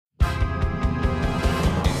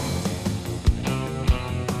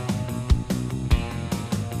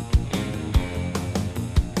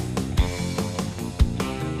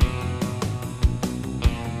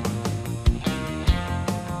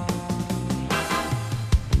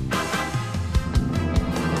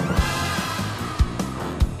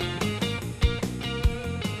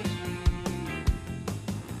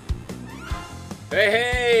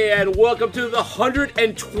Hey, and welcome to the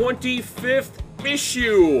 125th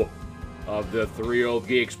issue of the Three Old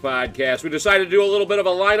Geeks podcast. We decided to do a little bit of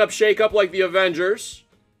a lineup shakeup like the Avengers.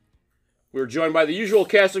 We're joined by the usual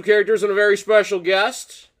cast of characters and a very special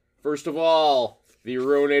guest. First of all, the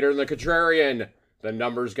Ruinator and the Contrarian, the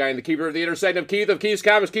numbers guy and the keeper of the intersection of Keith's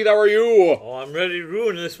Comics. Keith, how are you? Oh, I'm ready to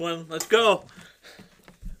ruin this one. Let's go.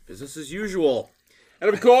 Business as usual.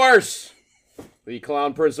 And of course, the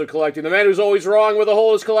Clown Prince of Collecting, the man who's always wrong with a hole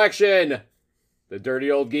in his collection, the Dirty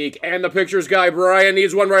Old Geek, and the Pictures Guy. Brian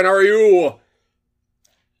needs one. Brian, how are you?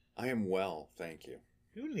 I am well, thank you.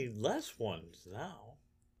 You need less ones now.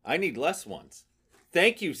 I need less ones.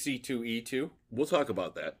 Thank you, C2E2. We'll talk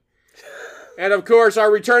about that. And of course, our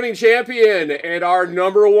returning champion and our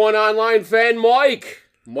number one online fan, Mike.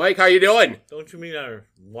 Mike, how you doing? Don't you mean our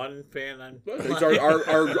one fan on? He's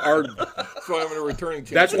our So I'm a returning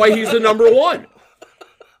champion. That's why he's the number one.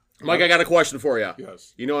 Mike, I got a question for you.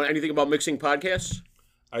 Yes. You know anything about mixing podcasts?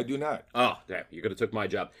 I do not. Oh, damn, you could have took my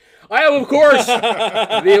job. I am, of course,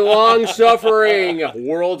 the long-suffering,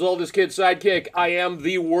 world's oldest kid sidekick. I am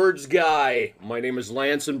the words guy. My name is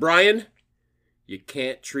Lance, and Brian, you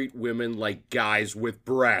can't treat women like guys with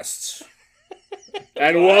breasts.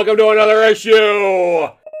 And welcome to another issue.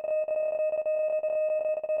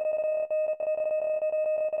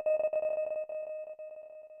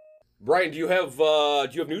 Brian, do you have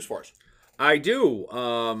news for us? I do.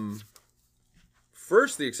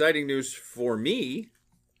 First, the exciting news for me,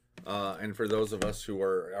 and for those of us who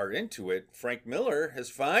are into it, Frank Miller has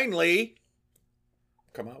finally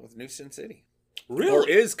come out with a new Sin City. Really? Or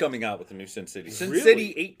is coming out with a new Sin City. Sin Really? City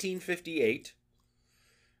 1858.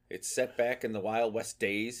 It's set back in the Wild West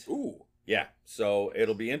days. Ooh. Yeah, so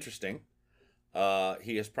it'll be interesting.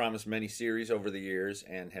 He has promised many series over the years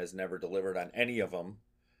and has never delivered on any of them.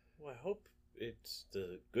 Well, I hope it's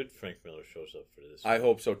the good Frank Miller shows up for this. I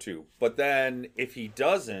hope so too. But then, if he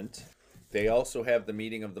doesn't, they also have the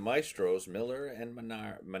meeting of the maestros, Miller and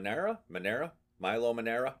Milo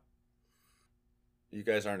Manara. You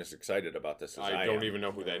guys aren't as excited about this as I don't am. even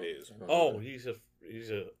know who that is. Oh, he's an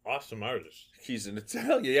awesome artist. He's an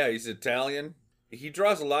Italian. Yeah, he's Italian. He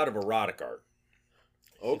draws a lot of erotic art.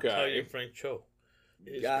 Okay. Italian Frank Cho.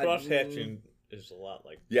 His God, cross hatching is a lot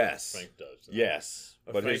like Yes. Frank does. Yes,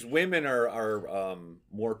 but his women are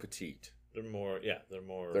more petite. They're more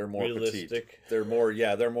They're more realistic. petite. They're more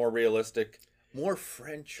realistic. More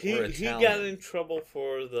French or He Italian. got in trouble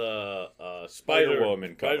for the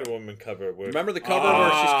Spider-Woman cover. Where, Remember the cover where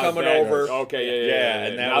she's coming over? Okay, yeah.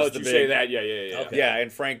 and that now was that the you say big- that, yeah. Okay. Yeah, and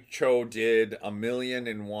Frank Cho did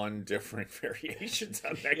 1,000,001 different variations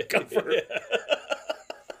on that cover,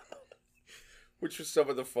 which was some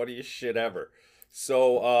of the funniest shit ever.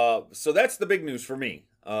 So that's the big news for me.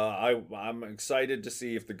 I'm excited to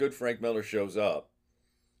see if the good Frank Miller shows up,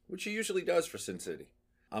 which he usually does for Sin City.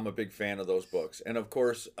 I'm a big fan of those books, and of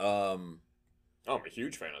course, I'm a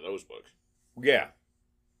huge fan of those books. yeah.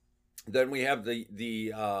 Then we have the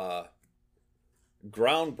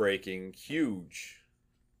groundbreaking, huge.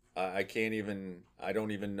 I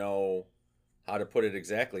don't even know how to put it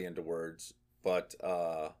exactly into words, but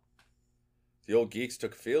the old geeks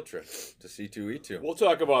took a field trip to C2E2. We'll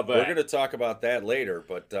talk about that. We're going to talk about that later,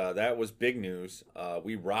 but that was big news.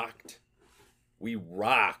 We rocked.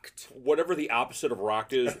 Whatever the opposite of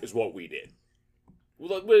rocked is what we did.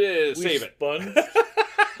 Save it. Spun.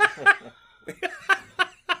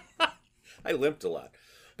 I limped a lot,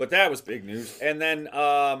 but that was big news. And then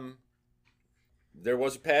there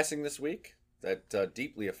was a passing this week that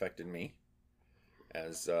deeply affected me,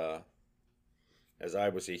 as I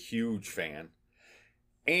was a huge fan.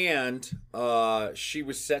 And she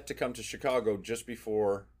was set to come to Chicago just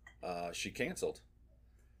before she canceled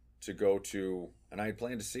to go to, and I had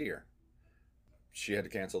planned to see her. She had to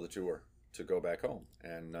cancel the tour to go back home,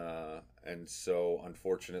 and so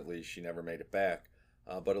unfortunately she never made it back.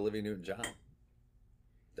 But Olivia Newton-John,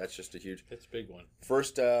 that's just a huge. That's a big one.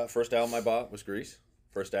 First album I bought was Grease.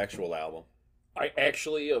 First actual album. I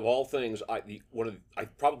actually, of all things,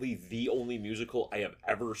 probably the only musical I have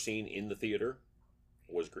ever seen in the theater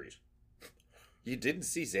was Grease. You didn't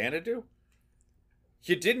see Xanadu?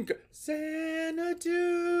 You didn't go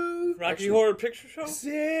Xanadu. Rocky Horror Picture Show?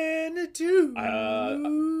 Xanadu.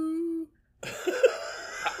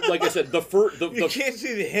 Like I said, You can't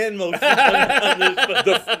see the hand motion on this.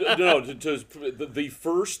 the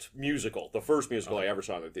first musical I ever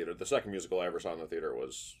saw in the theater. The second musical I ever saw in the theater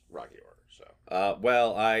was Rocky Horror. So,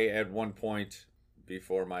 Well, I at one point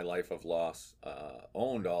before my life of loss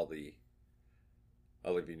owned all the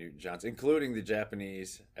Olivia Newton-Johns, including the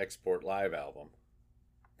Japanese Export Live album.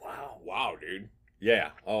 wow, dude.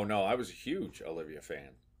 Yeah. Oh no, I was a huge Olivia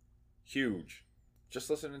fan. Huge. Just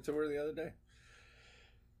listening to her the other day.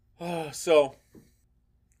 So,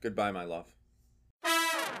 goodbye, my love.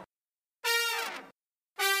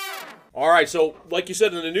 All right, so like you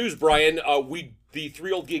said in the news, Brian, the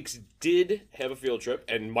Three Old Geeks did have a field trip,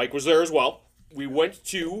 and Mike was there as well. We went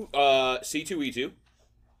to C2E2.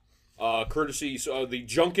 Courtesy, the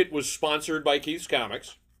junket was sponsored by Keith's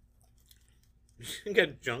Comics. You got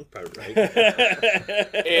the junk part right.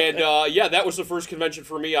 And yeah, that was the first convention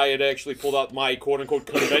for me. I had actually pulled out my quote-unquote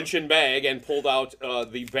convention bag and pulled out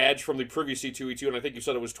the badge from the previous C2E2, and I think you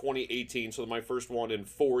said it was 2018, so my first one in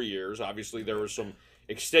 4 years. Obviously, there was some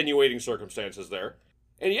extenuating circumstances there.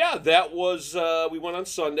 And yeah, that was, we went on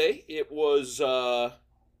Sunday. It was a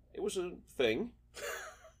thing.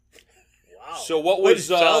 Wow. So what Way was,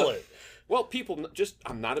 to sell it. well, people,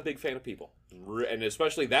 I'm not a big fan of people. And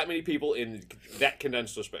especially that many people in that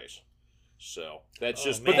condensed a space. So that's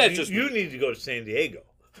just, Man, but that's just, you need to go to San Diego.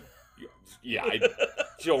 yeah, I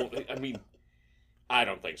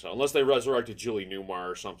don't think so. Unless they resurrected Julie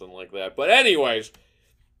Newmar or something like that. But anyways,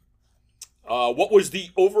 what was the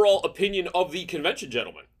overall opinion of the convention,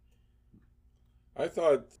 gentlemen? I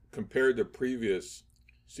thought compared to previous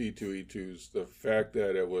C2E2s, the fact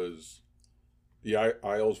that the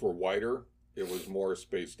aisles were wider, it was more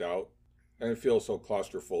spaced out, and it feels so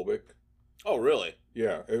claustrophobic. Oh, really?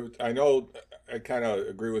 Yeah, I know. I kind of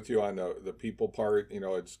agree with you on the people part.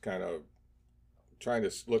 It's kind of trying to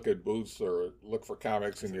look at booths or look for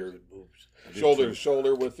comics, and you're shoulder to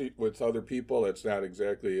shoulder with other people. It's not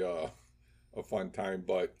exactly a fun time,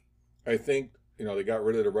 but I think they got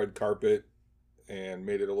rid of the red carpet and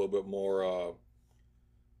made it a little bit more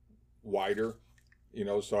wider.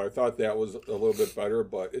 So I thought that was a little bit better,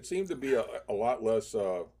 but it seemed to be a lot less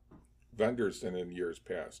vendors than in years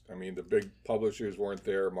past. I mean, the big publishers weren't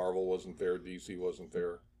there. Marvel wasn't there. DC wasn't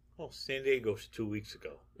there. Well, San Diego's 2 weeks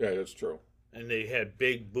ago. Yeah, that's true. And they had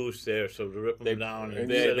big booths there, so to rip them down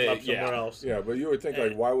and they- set them up somewhere else. Yeah, but you would think,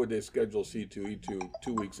 like, why would they schedule C2E2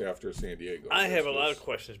 2 weeks after San Diego? I have a lot of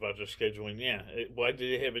questions about their scheduling. Yeah, why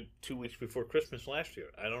did they have it 2 weeks before Christmas last year?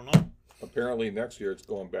 I don't know. Apparently next year it's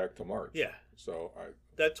going back to March. Yeah, So I'm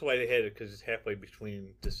that's why they had it, because it's halfway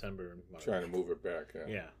between December and March. trying to move it back.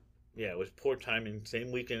 Yeah, it was poor timing.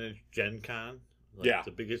 Same weekend as Gen Con, like Yeah.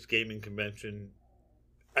 the biggest gaming convention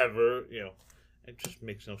ever. It just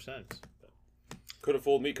makes no sense. Could have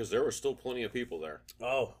fooled me because there were still plenty of people there.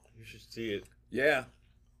 Oh, you should see it. Yeah.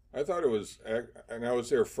 I thought it was, and I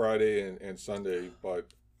was there Friday and Sunday, but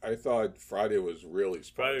I thought Friday was really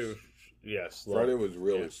sparse. Friday was, slow. Friday was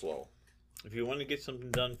really Yeah. slow. If you want to get something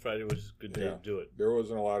done, Friday was a good day to do it. There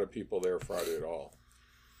wasn't a lot of people there Friday at all.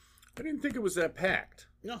 I didn't think it was that packed.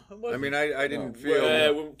 No, it I wasn't. mean, I didn't No.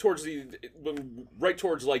 feel. Right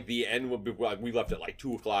towards like the end, when we left at like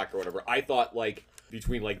 2:00 or whatever. I thought like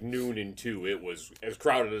between like noon and 2, it was as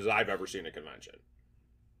crowded as I've ever seen a convention.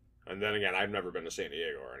 And then again, I've never been to San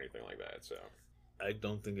Diego or anything like that, so. I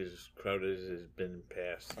don't think it's as crowded as it's been in the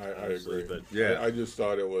past. I honestly, agree. But Yeah. I just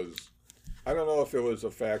thought it was, I don't know if it was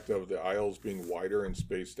a fact of the aisles being wider and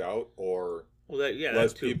spaced out or less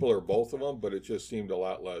that too. people or both of them, but it just seemed a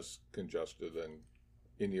lot less congested than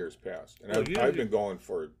in years past. And Well, I've been going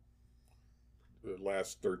for the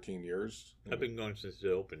last 13 years. I've been going since it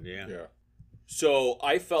opened. Yeah, Yeah. So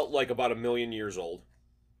I felt like about 1,000,000 years old.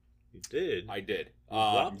 you did. I did.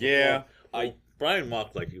 Yeah. Brian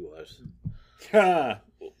walked like he was.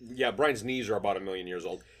 Yeah, Brian's knees are about 1,000,000 years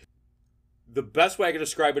old. The best way I can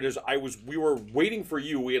describe it is we were waiting for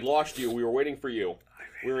you. We had lost you. We were waiting for you.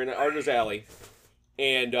 We were in Artist Alley,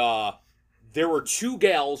 and there were 2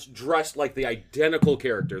 gals dressed like the identical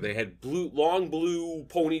character. They had long blue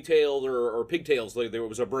ponytails or pigtails. There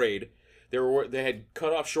was a braid. They had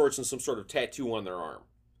cut off shorts and some sort of tattoo on their arm.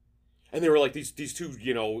 And they were like these 2,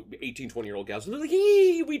 18, 20-year-old gals. And they're like,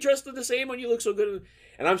 "Hey, we dressed the same and you look so good."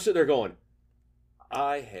 And I'm sitting there going,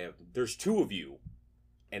 there's 2 of you,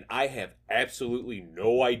 and I have absolutely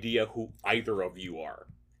no idea who either of you are.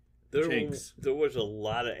 There was a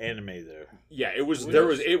lot of anime there. Yeah, it was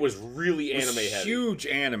really anime heavy. Huge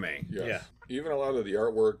anime. Yes. Yeah. Even a lot of the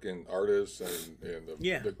artwork and artists and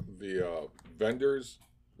Yeah. the vendors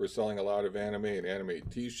were selling a lot of anime and anime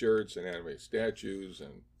T-shirts and anime statues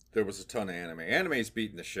and There was a ton of anime. Anime's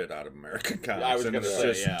beating the shit out of American comics. I was and gonna it's say,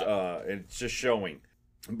 just, yeah. it's just showing.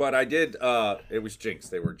 But I did. It was Jinx.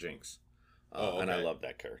 They were Jinx. And I okay. love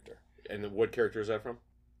that character. And what character is that from?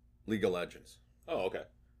 League of Legends. Oh, okay.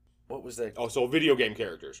 What was that? Oh, so video game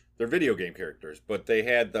characters. They're video game characters, but they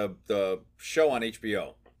had the show on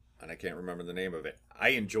HBO, and I can't remember the name of it. I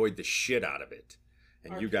enjoyed the shit out of it,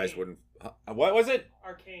 and you guys Arcane. wouldn't. What was it?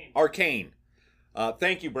 Arcane. Arcane.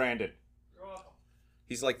 Thank you, Brandon.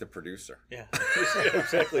 He's like the producer. Yeah,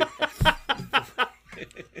 exactly.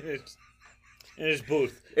 in his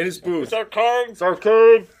booth. In his booth.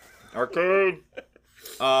 Arcade. Arcade.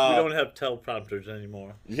 We don't have teleprompters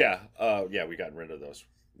anymore. Yeah. Yeah, we got rid of those.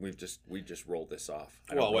 We just rolled this off.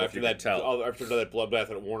 I don't know Well, if after you can that, tell. after that bloodbath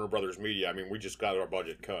at Warner Brothers Media, I mean, we just got our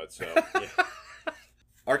budget cut. So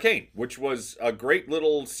Arcane, which was a great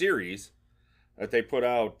little series that they put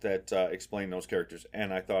out that explained those characters,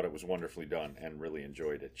 and I thought it was wonderfully done and really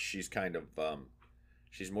enjoyed it. She's kind of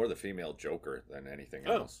she's more the female Joker than anything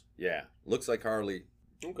else. Yeah, looks like Harley,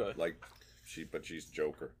 okay. but she's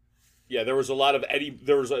Joker. Yeah, there was a lot of Eddie.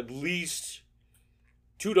 There was at least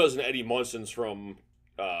 24 Eddie Munsons from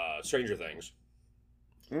Stranger Things,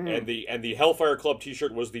 and the Hellfire Club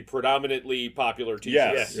T-shirt was the predominantly popular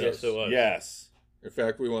T-shirt. Yes, it was. Yes. In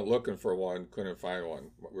fact, we went looking for one, couldn't find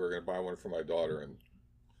one. We were going to buy one for my daughter, and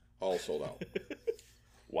all sold out.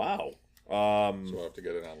 Wow. So I'll have to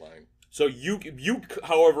get it online. So you,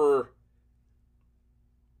 however,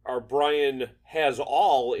 are Brian has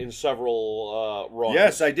all in several runs.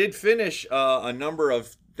 Yes, I did finish a number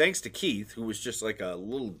of, thanks to Keith, who was just like a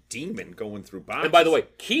little demon going through boxes. And by the way,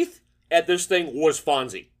 Keith at this thing was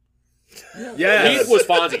Fonzie. yes. Keith was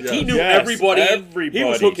Fonzie. He knew everybody. He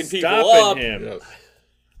was hooking people up. Him. Yes.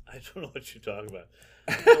 I don't know what you're talking about.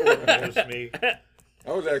 No one knows me.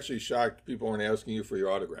 I was actually shocked people weren't asking you for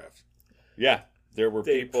your autographs. Yeah, there were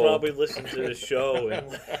They people. probably listen to the show.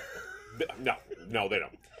 And No, they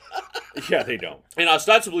don't. Yeah, they don't. And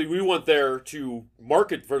ostensibly, we went there to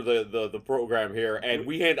market for the program here, and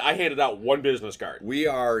I handed out one business card. We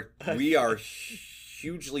are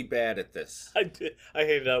hugely bad at this. I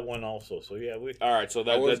hated that one also. So yeah, we. All right, so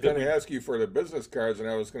I was going to ask you for the business cards, and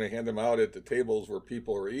I was going to hand them out at the tables where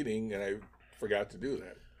people are eating, and I forgot to do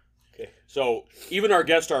that. So even our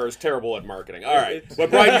guest star is terrible at marketing. All right, but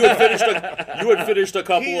Brian, you had finished a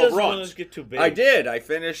couple He of doesn't want runs. to get too big. I did. I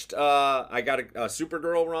finished. I got a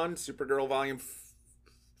Supergirl run. Supergirl Volume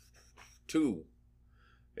 2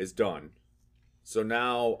 is done. So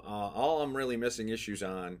now all I'm really missing issues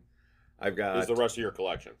on. I've got Is the rest of your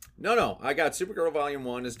collection? No. I got Supergirl Volume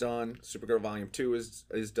 1 is done. Supergirl Volume 2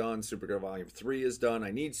 is done. Supergirl Volume 3 is done.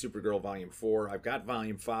 I need Supergirl Volume 4. I've got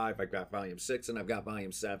Volume 5. I've got Volume 6, and I've got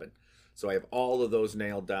Volume 7. So I have all of those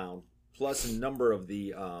nailed down, plus a number of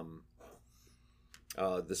the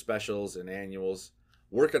specials and annuals.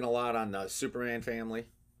 Working a lot on the Superman family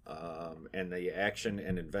and the action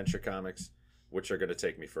and adventure comics, which are going to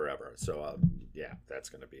take me forever. So yeah, that's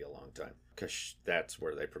going to be a long time because that's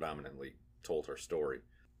where they predominantly told her story.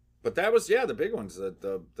 But that was the big ones.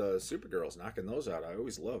 The Supergirls, knocking those out. I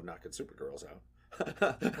always love knocking Supergirls out.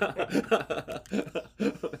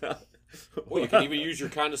 Well, you can even use your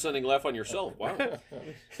condescending laugh on yourself. Wow,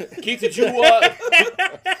 Keith, did you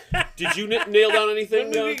nail down anything?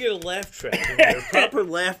 When did we get a laugh track in there? Proper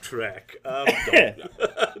laugh track.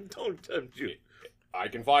 Don't tempt you. I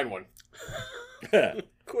can find one. Of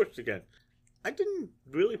course you can. I didn't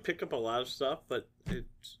really pick up a lot of stuff, but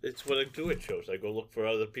it's what I do at shows. I go look for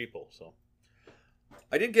other people. So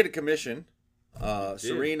I did get a commission,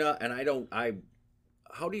 Serena, and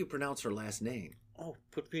how do you pronounce her last name? oh,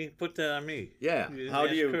 put that on me. Yeah, You didn't how do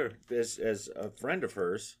ask you? her. As a friend of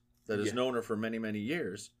hers that has known her for many, many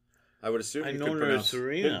years, I would assume I you know could her as pronounce.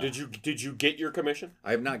 Serena. Did you get your commission?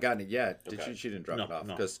 I have not gotten it yet. Did Okay. she? She didn't drop No, it off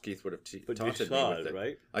no. because Keith would have But you taunted saw me with it,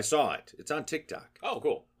 right? I saw it. It's on TikTok. Oh,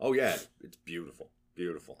 cool. Oh yeah, it's beautiful,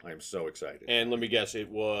 beautiful. I am so excited. And let me guess, it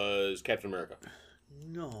was Captain America.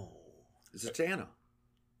 No. Zatanna.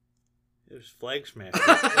 It was Flag Smasher.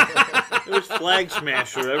 It was Flag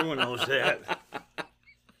Smasher. Everyone knows that.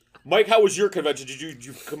 Mike, how was your convention? Did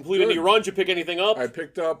you complete any Good. runs? You pick anything up? I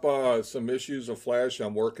picked up some issues of Flash.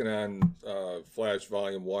 I'm working on Flash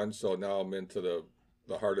Volume 1, so now I'm into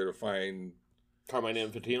the harder to find. Carmine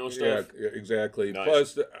Infantino Yeah, stuff? exactly.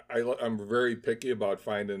 Nice. Plus, I'm very picky about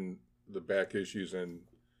finding the back issues in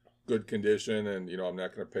good condition, and I'm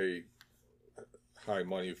not going to pay high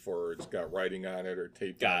money for it's got writing on it or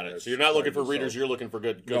tape. Got on it. So you're not looking for So- readers, you're looking for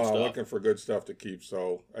good no, stuff. I'm looking for good stuff to keep.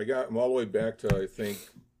 So I'm all the way back to I think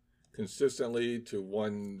consistently to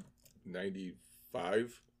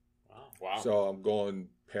 195. Wow. So I'm going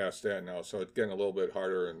past that now. So it's getting a little bit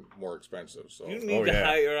harder and more expensive. So You need to yeah.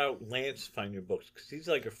 hire out Lance to find your books because he's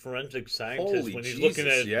like a forensic scientist Holy when he's Jesus,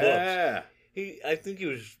 looking at his books. yeah. I think he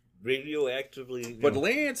was radioactively. But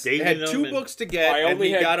Lance dating had them 2 and- books to get, and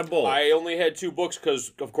he got a book. I only had 2 books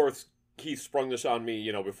because, of course, Keith sprung this on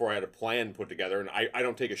me, before I had a plan put together, and I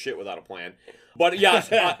don't take a shit without a plan. But yes,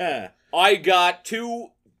 I got 2.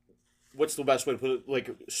 What's the best way to put it? Like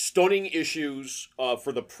stunning issues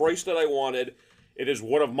for the price that I wanted, It is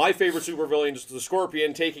one of my favorite supervillains, the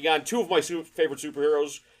Scorpion, taking on two of my favorite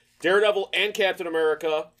superheroes, Daredevil and Captain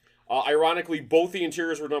America. Ironically, both the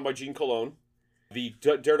interiors were done by Gene Cologne. The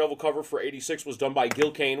Daredevil cover for 86 was done by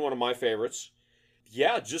Gil Kane, one of my favorites.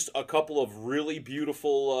 Yeah, just a couple of really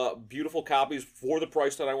beautiful copies for the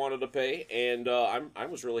price that I wanted to pay, and I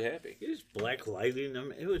was really happy. He was black lighting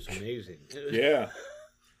them. It was amazing. Yeah.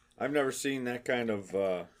 I've never seen that kind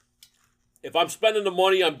of... If I'm spending the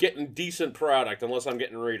money, I'm getting decent product, unless I'm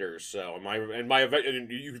getting readers. So, and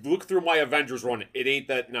you look through my Avengers run, it ain't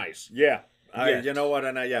that nice. Yeah. You know what?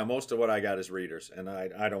 And most of what I got is readers, and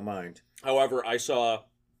I don't mind. However, I saw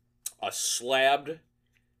a slabbed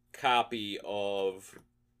copy of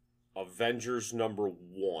Avengers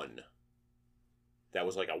 #1 that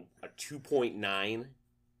was like a 2.9.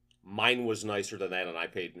 Mine was nicer than that, and I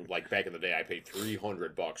paid, like back in the day, I paid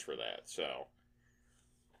 $300 for that. So,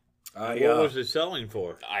 what was it selling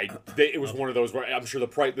for? It was one of those where I'm sure the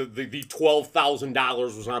price, the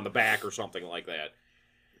 $12,000 was on the back or something like that.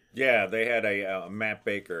 Yeah, they had a Matt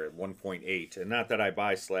Baker at 1.8, and not that I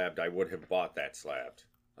buy slabbed, I would have bought that slabbed.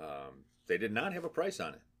 They did not have a price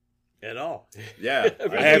on it. At all. Yeah.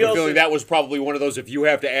 I have a feeling that was probably one of those, if you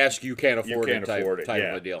have to ask, you can't afford it type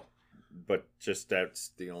of a deal. But just that's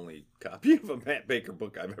the only copy of a Matt Baker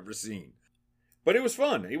book I've ever seen. But it was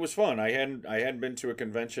fun. It was fun. I hadn't been to a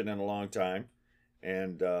convention in a long time,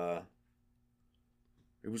 and it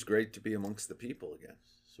was great to be amongst the people again.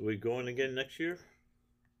 So we going again next year?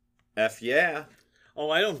 F yeah. Oh,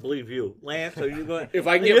 I don't believe you, Lance. Are you going? If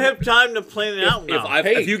I can you have time to plan it out now.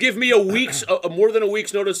 If you give me more than a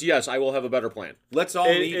week's notice, yes, I will have a better plan. Let's all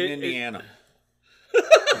meet in Indiana.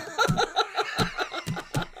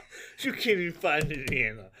 You can't even find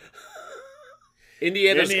Indiana.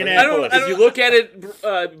 Indiana's. Indianapolis. If you look at it,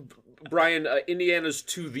 Brian, Indiana's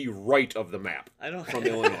to the right of the map. From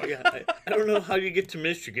Illinois. Yeah, I don't know how you get to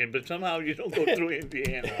Michigan, but somehow you don't go through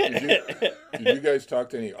Indiana. Did you guys talk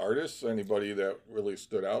to any artists? Anybody that really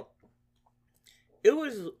stood out? It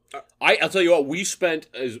was. I'll tell you what. We spent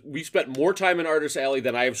more time in Artist Alley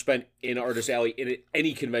than I have spent in Artist Alley in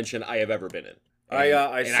any convention I have ever been in.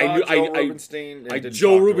 I saw Joe Rubenstein.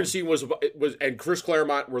 Joe Rubenstein was, and Chris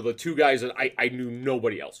Claremont were the two guys that I knew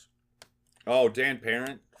nobody else. Oh, Dan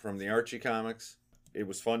Parent from the Archie comics. It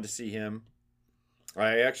was fun to see him.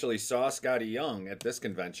 I actually saw Scotty Young at this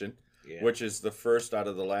convention, which is the first out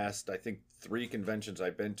of the last, I think, 3 conventions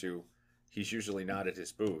I've been to. He's usually not at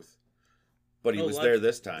his booth, but he was there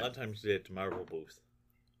this time. A lot of times he's at the Marvel booth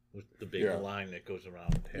with the big line that goes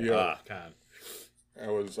around. Con. I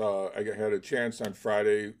had a chance on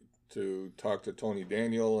Friday to talk to Tony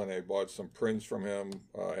Daniel, and I bought some prints from him.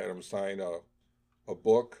 Had him sign a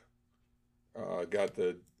book. Got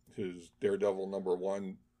his Daredevil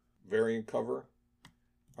 #1 variant cover.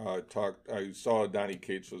 I saw Donnie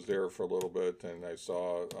Cates was there for a little bit, and I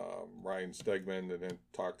saw Ryan Stegman, and didn't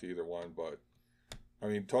talk to either one. But I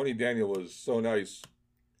mean, Tony Daniel was so nice.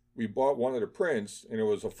 We bought one of the prints, and it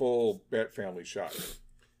was a full Bat Family shot.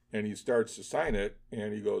 And he starts to sign it,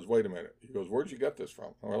 and he goes, "Wait a minute." He goes, "Where'd you get this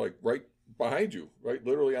from?" And we're like, "Right behind you, right,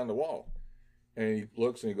 literally on the wall." And he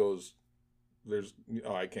looks and he goes,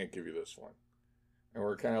 I can't give you this one." And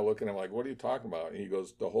we're kind of looking at him like, "What are you talking about?" And he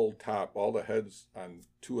goes, "The whole top, all the heads on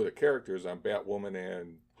 2 of the characters, on Batwoman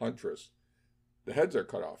and Huntress, the heads are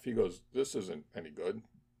cut off." He goes, "This isn't any good."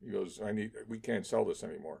 He goes, "We can't sell this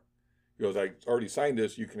anymore." He goes, "I already signed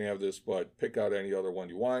this. You can have this, but pick out any other one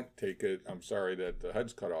you want. Take it. I'm sorry that the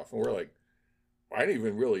head's cut off." And we're like, I didn't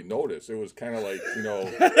even really notice. It was kind of like,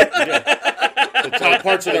 the top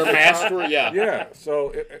parts of their mask were, Yeah,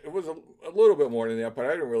 so it was a little bit more than that, but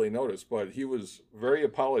I didn't really notice. But he was very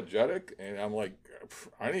apologetic, and I'm like,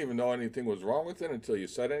 I didn't even know anything was wrong with it until you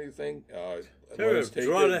said anything. Let us take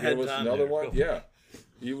it, give us another one. Yeah.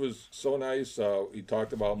 He was so nice. He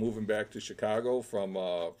talked about moving back to Chicago from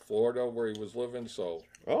Florida, where he was living. So,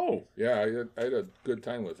 yeah, I had a good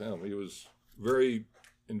time with him. He was very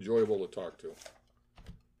enjoyable to talk to.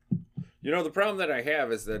 You know, the problem that I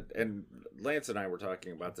have is that, and Lance and I were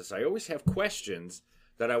talking about this, I always have questions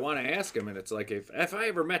that I want to ask him, and it's like, if I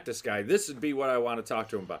ever met this guy, this would be what I want to talk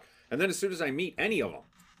to him about. And then as soon as I meet any of them,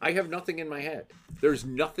 I have nothing in my head. There's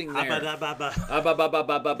nothing there.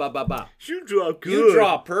 You draw good. You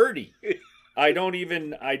draw purdy. I don't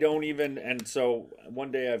even, and so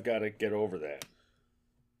one day I've got to get over that.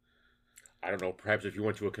 I don't know, perhaps if you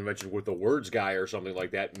went to a convention with the words guy or something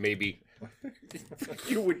like that, maybe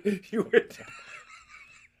you would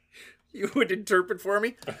interpret for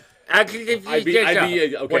me. I'd be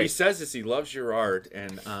okay. What he says is he loves your art,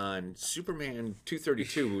 and on Superman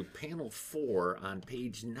 232, panel 4 on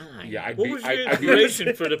page 9. Yeah, What was your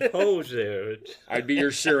inspiration for the pose there? I'd be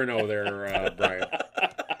your Cyrano there, Brian.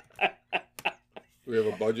 We have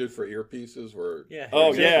a budget for earpieces. Where Yeah. Oh,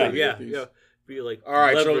 exactly. yeah. Yeah. Be like All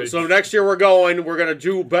right, so next year we're gonna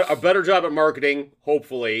do a better job at marketing,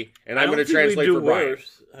 hopefully, and I'm gonna translate for Brian.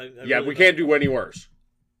 Yeah, we can't do any worse.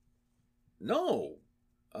 No.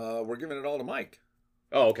 We're giving it all to Mike.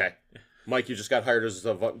 Oh, okay. Mike, you just got hired as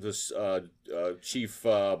this chief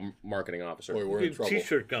marketing officer. Boy, we're in trouble.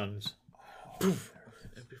 T-shirt guns. Poof.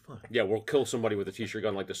 That'd be fun. Yeah, we'll kill somebody with a t-shirt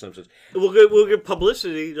gun like The Simpsons. We'll get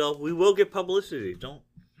publicity, though. We will get publicity. Don't.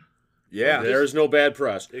 Yeah. There's no bad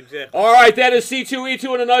press. Exactly. All right, that is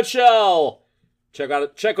C2E2 in a nutshell.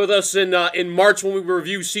 Check with us in March when we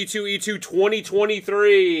review C2E2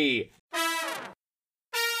 2023.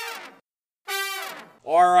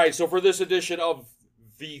 All right, so for this edition of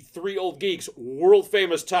the Three Old Geeks world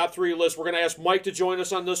famous top 3 list, we're going to ask Mike to join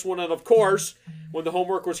us on this one. And of course, when the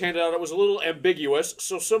homework was handed out, it was a little ambiguous.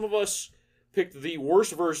 So some of us picked the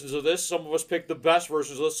worst versions of this. Some of us picked the best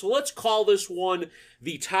versions of this. So let's call this one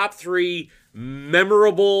the top 3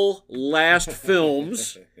 memorable last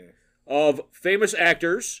films of famous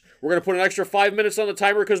actors. We're going to put an extra 5 minutes on the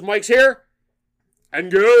timer because Mike's here.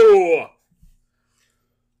 And go!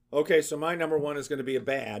 Okay, so my number 1 is going to be a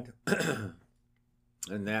bad.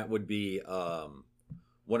 And that would be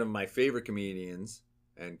one of my favorite comedians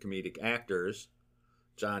and comedic actors,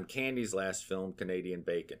 John Candy's last film, Canadian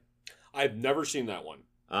Bacon. I've never seen that one.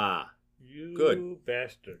 Ah. You Good.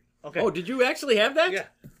 bastard. Okay. Oh, did you actually have that? Yeah.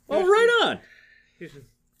 Oh, right on.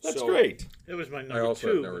 That's So- great. It was my I number also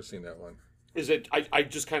 2. have never seen that one. Is it? I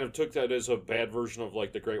just kind of took that as a bad version of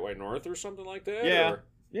like the Great White North or something like that. Yeah. Or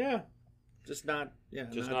Yeah. Just not. Yeah.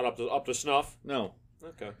 just not up to snuff. No.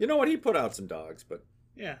 Okay. You know what? He put out some dogs, but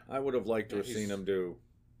Yeah. I would have liked to have Yeah, seen him do.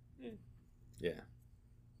 Yeah. Yeah.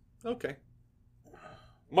 Okay.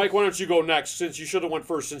 Mike, why don't you go next? Since you should have went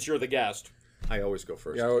first, since you're the guest. I always go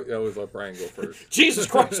first. Yeah, I always let Brian go first. Jesus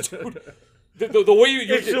Christ, dude! The way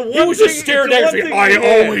It's the you one was thing- just staring it's the at one me. thing I we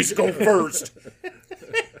had." always go first.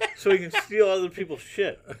 So he can steal other people's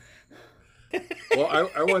shit. Well,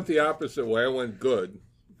 I went the opposite way. I went good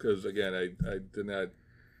because again, I did not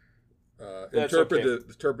That's interpret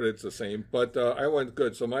okay. it's the same. But I went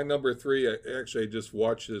good. So my number 3, I actually just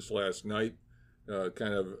watched this last night.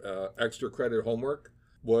 Kind of extra credit homework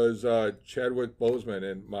was Chadwick Boseman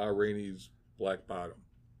in Ma Rainey's Black Bottom.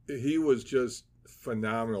 He was just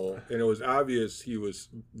phenomenal, and it was obvious he was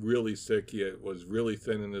really sick. He was really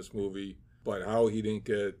thin in this movie, but how he didn't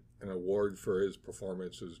get an award for his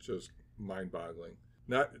performance is just mind-boggling.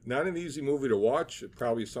 Not an easy movie to watch.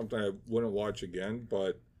 Probably something I wouldn't watch again,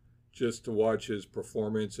 but just to watch his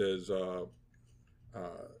performance as a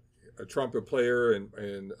trumpet player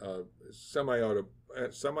and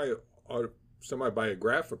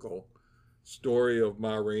semi-biographical story of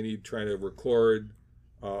Ma Rainey trying to record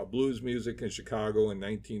blues music in Chicago in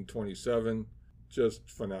 1927. Just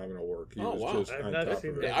phenomenal work. He Oh, was wow. just I've on not top seen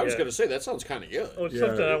of that. it. Yeah, I was going to say that sounds kind of good. Oh, it's Yeah,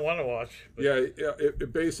 something I it- want to watch. But Yeah,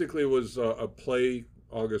 it basically was a play,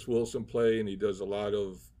 August Wilson play, and he does a lot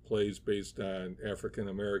of plays based on African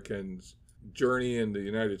Americans' journey in the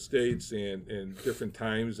United States and in different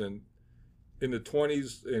times. And in the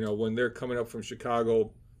 20s, when they're coming up from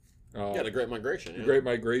Chicago, Yeah, the Great Migration. the Yeah. Great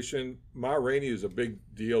Migration, Ma Rainey is a big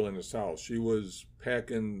deal in the South. She was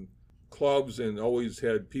packing clubs and always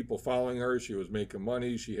had people following her. She was making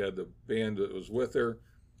money. She had the band that was with her.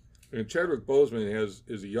 And Chadwick Boseman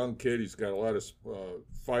is a young kid. He's got a lot of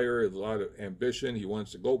fire, a lot of ambition. He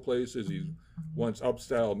wants to go places. He wants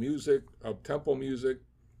up-style music, up-tempo music.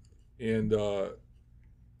 And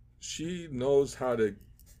she knows how to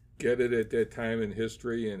get it at that time in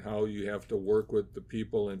history and how you have to work with the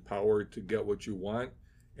people in power to get what you want.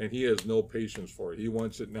 And he has no patience for it. He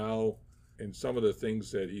wants it now. And some of the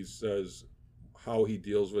things that he says, how he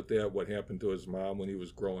deals with that, what happened to his mom when he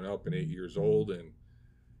was growing up and 8 years old, and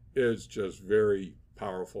it's just very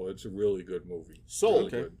powerful. It's a really good movie.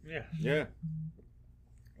 Sold. Really good. yeah. Yeah.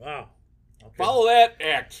 Wow. Okay. Follow that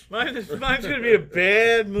act. Mine's going to be a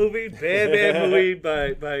bad movie. Bad movie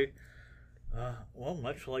by well,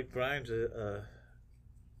 much like Brian's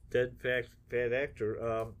dead bad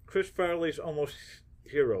actor. Chris Farley's Almost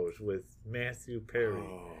Heroes with Matthew Perry.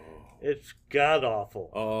 It's god awful.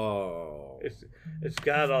 Oh. It's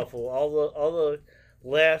god awful. All the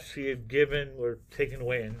laughs he had given were taken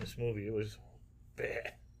away in this movie. It was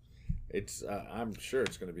bad. It's I'm sure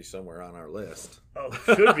it's going to be somewhere on our list. Oh,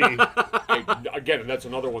 should be. Again, that's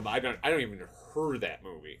another one. I don't even heard that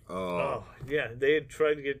movie. Oh, yeah. They had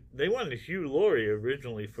tried to get. They wanted Hugh Laurie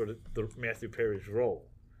originally for the Matthew Perry's role,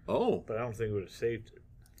 Oh but I don't think it would have saved it.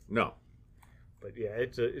 no. But yeah,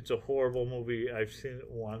 it's a horrible movie. I've seen it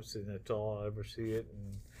once, and that's all I'll ever see it.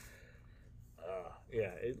 And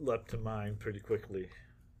yeah, it leapt to mind pretty quickly.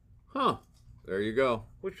 Huh. There you go.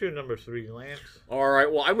 What's your number 3, Lance? All right,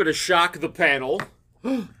 well, I'm going to shock the panel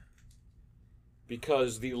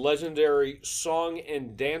because the legendary song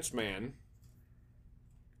and dance man,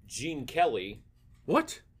 Gene Kelly,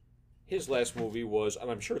 What? his last movie was, and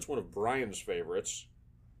I'm sure it's one of Brian's favorites,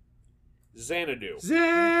 Xanadu. I saw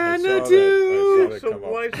Xanadu. that So come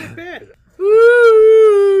why up. is it bad?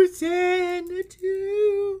 Ooh,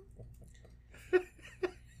 Xanadu.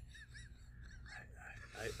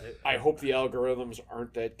 I hope the algorithms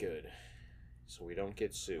aren't that good, so we don't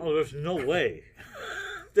get sued. Oh, there's no way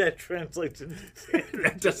that translates into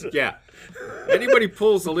That doesn't. Yeah. Anybody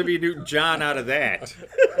pulls Olivia Newton-John out of that,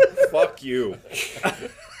 fuck you.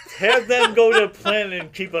 Have them go to a planet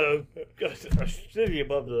and keep a city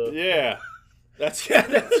above the. Yeah. That's You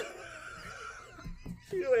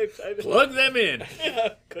know, excited. plug them in.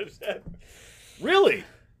 Yeah, 'cause that. Really?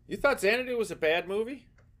 You thought Xanadu was a bad movie?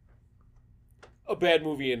 A bad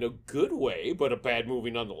movie in a good way, but a bad movie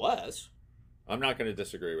nonetheless. I'm not going to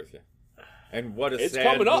disagree with you. And what a It's sad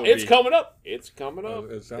coming up. movie. It's coming up. It's coming up.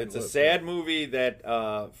 It's on It's the a list. sad movie that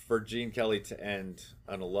for Gene Kelly to end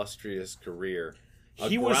an illustrious career.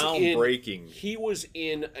 He was groundbreaking. He was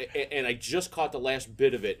in, and I just caught the last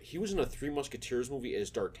bit of it. He was in a Three Musketeers movie as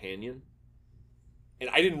D'Artagnan, and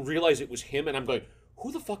I didn't realize it was him. And I'm going,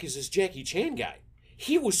 who the fuck is this Jackie Chan guy?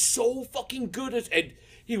 He was so fucking good at, and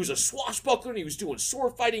he was a swashbuckler, and he was doing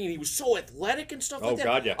sword fighting, and he was so athletic and stuff like that. Oh,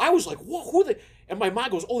 God, yeah. I was like, whoa, who the? And my mom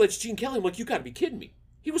goes, oh, that's Gene Kelly. I'm like, you got to be kidding me.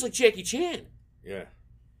 He was like Jackie Chan. Yeah.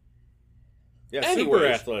 Yeah, super Anyways.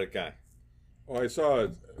 athletic guy. Well, I saw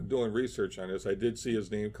doing research on this. I did see his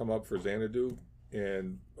name come up for Xanadu,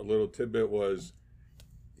 and a little tidbit was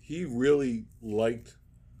he really liked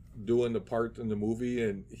doing the part in the movie,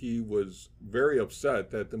 and he was very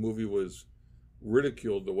upset that the movie was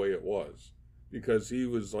ridiculed the way it was, because he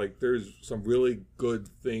was like, "There's some really good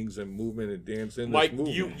things and movement and dance in Mike, this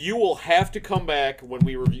movie." you will have to come back when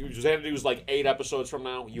we review Xanadu's like 8 episodes from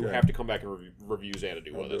now. You Yeah. have to come back and review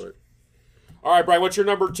Xanadu I'll with do us. it. All right, Brian, what's your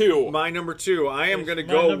number 2? My number 2, I am going to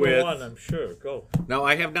My go number with. 1, I'm sure. Go. Now,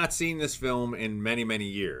 I have not seen this film in many, many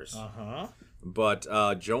years, Uh-huh. but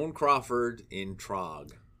Joan Crawford in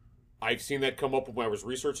Trog. I've seen that come up when I was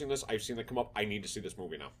researching this. I've seen that come up. I need to see this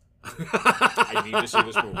movie now. I need to see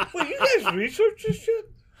this movie. Well, you guys research this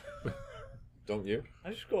shit? Don't you?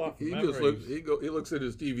 I just go off He memories. just looks. He looks at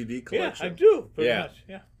his DVD Yeah, collection. I do. Pretty Yeah. much.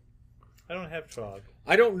 Yeah. I don't have Trog.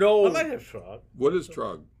 I don't know. I might have Trog. What is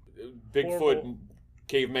Trog? Bigfoot, Horrible.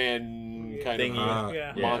 caveman kind Thingy. of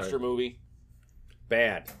Yeah. monster movie.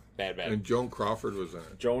 Bad. Bad. And Joan Crawford was in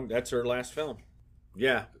it. Joan, that's her last film.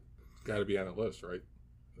 Yeah. Got to be on the list, right?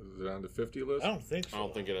 Is it on the 50 list? I don't think so. I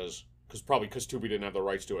don't think it is. Probably because Tubi didn't have the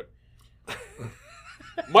rights to it.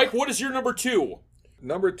 Mike, what is your number 2?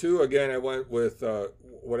 Number 2, again, I went with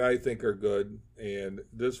what I think are good, and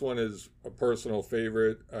this one is a personal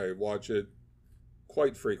favorite. I watch it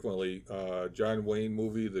quite frequently. John Wayne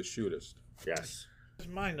movie, The Shootist. Yes. It's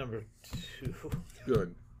my number 2.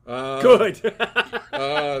 Good. Good.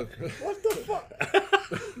 What the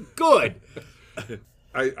fuck? Good.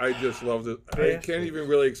 I just loved it. I can't even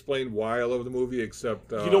really explain why I love the movie,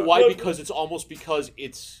 except You know why? Because it's almost because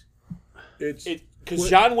it's because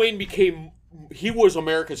John Wayne he was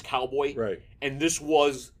America's cowboy, right. and this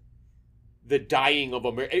was the dying of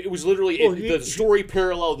America. It was literally Well, the story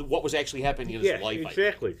paralleled what was actually happening in his Yeah, life.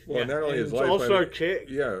 exactly. Well, yeah. not only And his it's life, all-star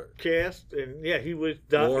yeah. cast, and yeah, he was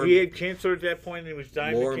dying. Lauren- He had cancer at that point, and he was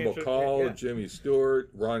dying Lauren of cancer. Bacall, Yeah. Jimmy Stewart,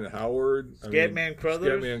 Ron Howard, Scatman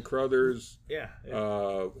Crothers. Scatman Crothers, Yeah,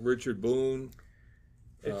 Richard Boone.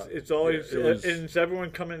 it's always it was- and it's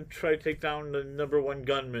everyone come and try to take down the number 1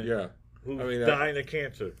 gunman. Yeah. who's I mean, dying of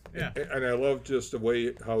cancer. Yeah, And I love just the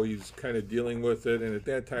way how he's kind of dealing with it. And at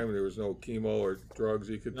that time, there was no chemo or drugs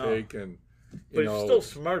he could No. take, and but you know, he's still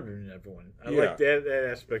smarter than everyone. I Yeah. like that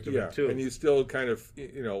aspect of yeah. it too. And he's still kind of,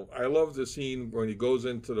 I love the scene when he goes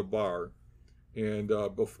into the bar, and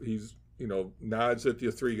he's nods at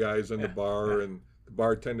the 3 guys in the bar, and the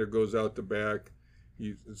bartender goes out the back.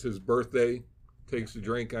 It's his birthday. Takes a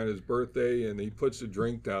drink on his birthday, and he puts the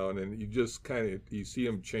drink down, and you just you see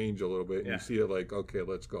him change a little bit, and Yeah. you see it like, okay,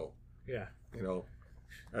 let's go. yeah.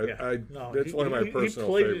 That's one of my personal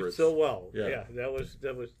he played favorites. it so well. Yeah. Yeah, that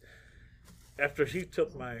was after he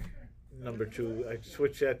took my number 2. I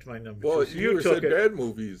switched that to my number Well, 2. So you took said it. bad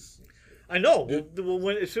movies. I know. Well,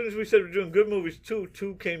 as soon as we said we're doing good movies,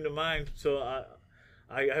 two came to mind. So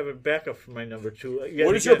I have a backup for my number 2.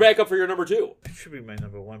 What is your backup for your number 2? It should be my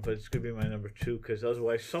number 1, but it's gonna be my number 2 because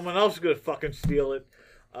otherwise someone else is gonna fucking steal it.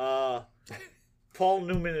 Paul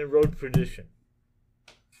Newman in Road Perdition.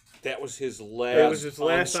 That was his last. That was his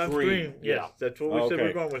last on on screen. screen. Yes, that's what we said Okay.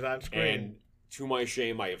 we're going with on screen. And to my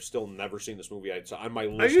shame, I have still never seen this movie. It's on my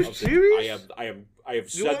list. Are you of serious? I have You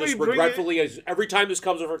said want me this to bring regretfully as every time this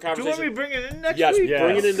comes up for Do you want me conversation. to bring it in next Yes, week?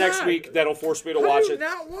 bring it in God. next week. That'll force me to How watch do you it.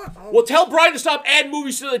 not want? Oh. Well, tell Brian to stop adding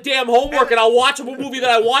movies to the damn homework, and I'll watch a movie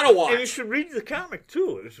that I want to And you watch. should read the comic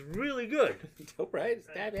too. It's really good. Right?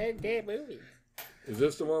 Stop that damn movie. Is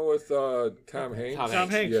this the one with Tom Hanks? Tom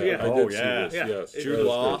Hanks, Yeah, yeah. I Oh, did yeah. see this. Yes, It's, Jude That was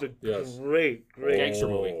Law. good. it's a Yes. great. Gangster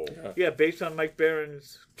movie. Oh. Yeah, based on Mike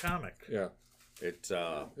Barron's comic. Yeah. It's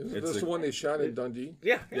Isn't it's this a- the one they shot in Dundee?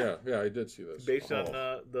 Yeah, Yeah, I did see this. based on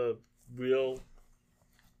Oh. the real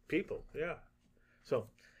people. Yeah. So,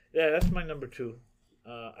 yeah, that's my number 2.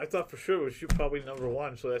 I thought for sure it was you probably number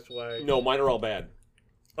 1, so that's why. No, mine are all bad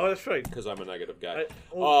Oh, that's right. because I'm a negative guy.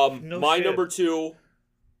 No My shit. number 2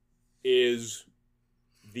 is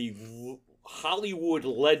the Hollywood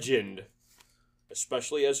legend,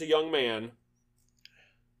 especially as a young man.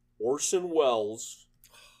 Orson Welles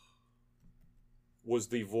was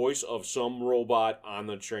the voice of some robot on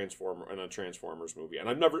the Transformers movie, and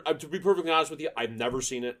I've never. To be perfectly honest with you, I've never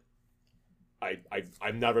seen it.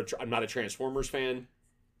 I'm not a Transformers fan.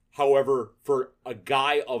 However, for a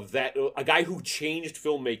guy who changed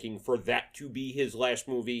filmmaking, for that to be his last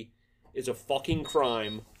movie is a fucking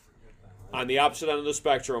crime. On the opposite end of the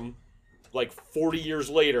spectrum, like 40 years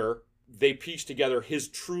later, they pieced together his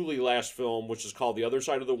truly last film, which is called The Other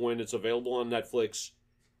Side of the Wind. It's available on Netflix.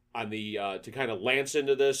 On the to kind of lance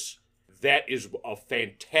into this, that is a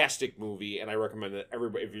fantastic movie, and I recommend that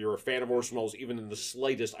everybody, if you're a fan of Orson Welles, even in the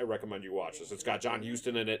slightest, I recommend you watch this. It's got John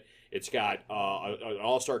Huston in it. It's got an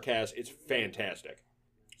all-star cast. It's fantastic.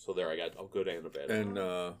 So there, I got a good and a bad.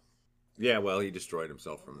 and yeah, well, he destroyed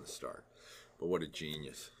himself from the start. But what a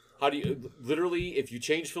genius! How do you literally, if you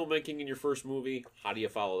change filmmaking in your first movie, how do you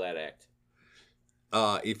follow that act?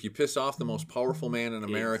 If you piss off the most powerful man in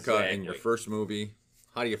America in your Exactly. first movie,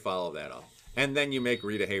 how do you follow that up? And then you make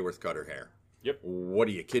Rita Hayworth cut her hair. Yep. What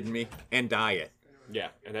are you kidding me? And dye it. Yeah,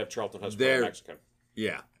 and have Charlton Heston There- play Mexican.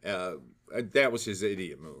 Yeah. That was his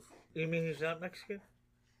idiot move. You mean he's not Mexican?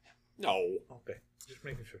 No. Okay, just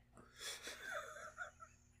making sure.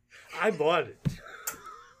 I bought it.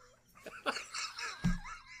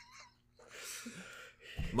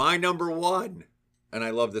 My number 1. And I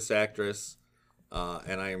love this actress.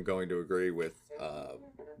 And I am going to agree with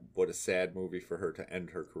what a sad movie for her to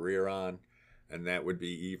end her career on. And that would be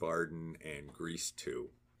Eve Arden and Grease 2.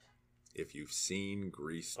 If you've seen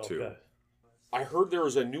Grease 2. Okay. I heard there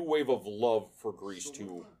was a new wave of love for Grease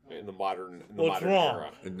too in the modern What's wrong?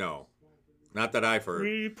 era. No. Not that I've heard.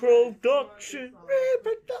 Reproduction.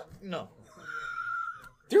 No.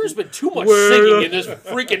 There's been too much Where singing the- in this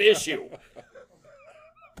freaking issue.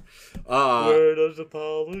 Where does the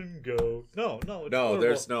pollen go? No. It's No, horrible.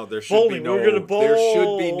 there should Bowling, be no, we're gonna there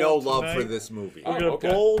should be no bowl love for tonight. this movie. We're Oh, gonna okay.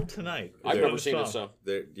 bowl tonight. I've There- never seen it, so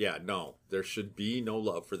There should be no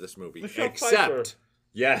love for this movie. Michelle Except, Pfeiffer.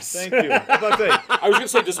 yes. Thank you. How about that? I was gonna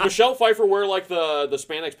say, does Michelle Pfeiffer wear like the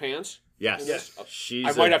spandex pants? Yes. Yes. She's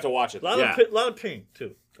I might have to watch it. A lot, Yeah. lot of pink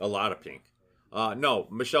too. a lot of pink. No,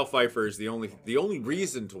 Michelle Pfeiffer is the only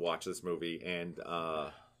reason to watch this movie, and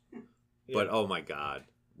but oh my God,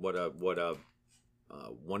 what a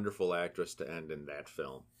wonderful actress to end in that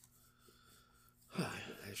film.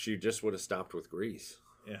 She just would have stopped with Grease.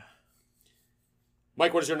 Yeah.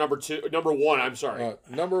 Mike, what is your number 1? I'm sorry.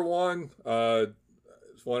 Number 1, it's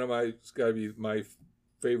it's got to be my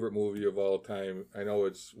favorite movie of all time. I know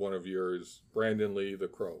it's one of yours. Brandon Lee, The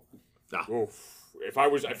Crow. Oof. I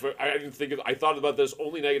didn't think I thought about this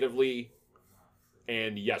only negatively,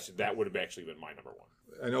 and yes, that would have actually been my number 1.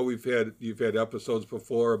 I know you've had episodes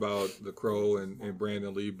before about The Crow and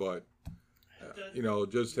Brandon Lee, but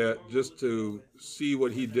just to see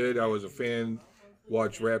what he did, I was a fan.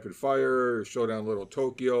 Watched Rapid Fire, Showdown Little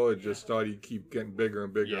Tokyo. I just thought he'd keep getting bigger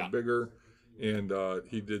and bigger Yeah. and bigger, and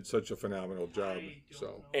he did such a phenomenal job.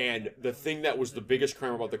 So And the thing that was the biggest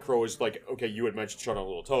crime about The Crow is like, okay, you had mentioned Showdown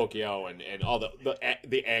Little Tokyo and all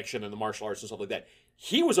the action and the martial arts and stuff like that.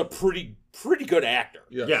 He was a pretty good actor.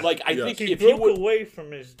 Yeah. Yeah. Like I Yes. think He if he broke would, away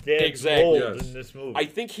from his dad's Exactly. mold Yes. in this movie. I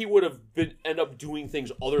think he would have end up doing things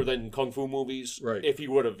other than kung fu movies. Right. If he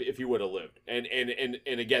would have lived. And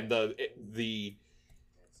again the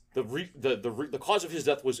cause of his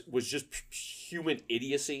death was just human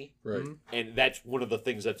idiocy, Right. and that's one of the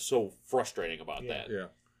things that's so frustrating about that. Yeah.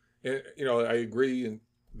 And, I agree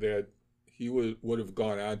that he would have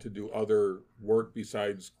gone on to do other work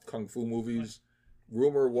besides kung fu movies.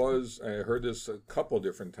 Rumor was, I heard this a couple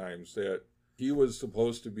different times, that he was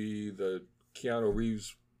supposed to be the Keanu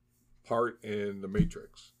Reeves part in The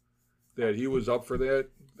Matrix. That he was up for that,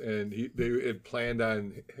 and they had planned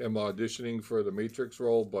on him auditioning for the Matrix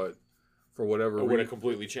role, but for whatever It would reason. have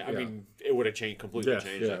completely changed. Yeah. I mean, it would have completely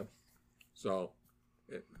changed Yeah. it. So,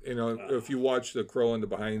 if you watch the Crow and the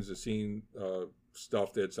behind the scene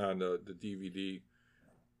stuff that's on the DVD,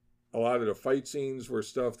 a lot of the fight scenes were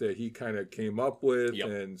stuff that he kind of came up with Yep.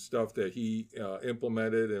 and stuff that he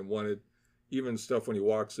implemented and wanted. Even stuff when he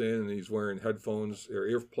walks in and he's wearing headphones or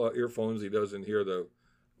earphones, he doesn't hear the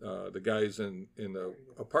guys in the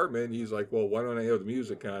apartment. He's like, well, why don't I have the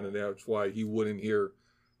music on? And that's why he wouldn't hear,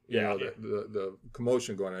 the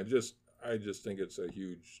commotion going on. I just think it's a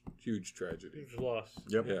huge tragedy. Huge loss.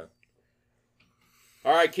 Yep. Yeah.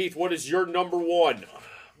 All right, Keith, what is your number one?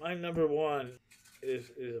 My number one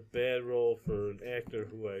is a bad role for an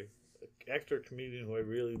comedian who I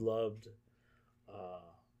really loved.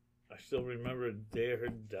 I still remember the day I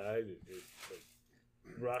heard he died. It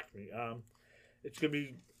rocked me. It's gonna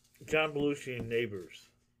be John Belushi in Neighbors.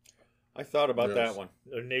 I thought about Yes. that one.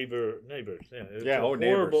 Or Neighbors. Yeah, it's Yeah, a oh,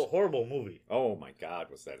 Neighbors. horrible movie. Oh my God,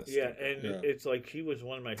 was that a Yeah, stupid- and it's like he was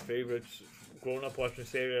one of my favorites. Growing up watching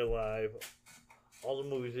Saturday Night Live, all the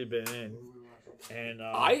movies he'd been in, and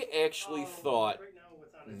I actually thought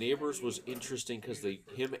Neighbors was interesting because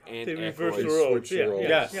him and they reversed the Aykroyd roles. switched the roles.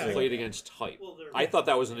 Yes. played against type. I thought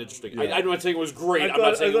that was an interesting. Yeah. I'm not saying it was great. I I'm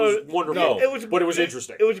not saying it was thought- wonderful. No. But it was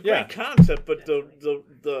interesting. It was a great Yeah. concept, but the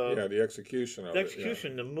The execution of the it.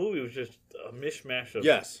 execution, the movie was just a mishmash of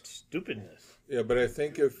Yes. stupidness. Yeah, but I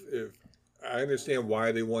think if I understand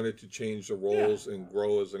why they wanted to change the roles and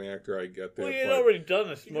grow as an actor, I get that. Well, he had but- already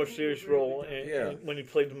done a more serious role Yeah. when he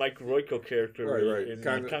played the Mike Royko character Right. in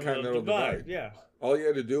Continental Divide. Yeah, all you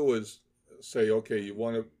had to do was say, okay, you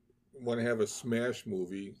want to have a smash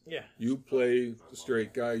movie. yeah. You play the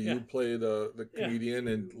straight guy. You Yeah. play the Yeah. comedian,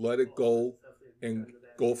 and let it go, and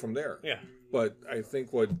go from there. Yeah. But I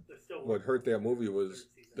think what hurt that movie was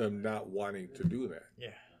them not wanting to do that,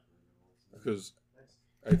 Yeah. because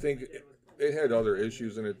I think it had other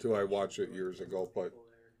issues in it too. I watched it years ago, but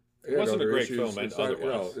it had wasn't a other great issues. film It's not-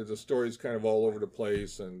 otherwise. the story's kind of all over the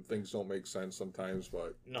place, and things don't make sense sometimes.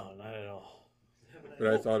 But No, not at all.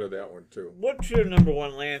 I thought of that one too. What's your number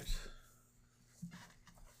one, Lance?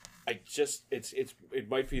 It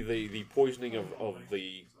might be the poisoning of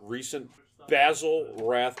the recent. Basil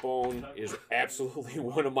Rathbone is absolutely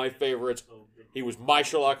one of my favorites. He was my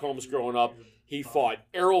Sherlock Holmes growing up. He fought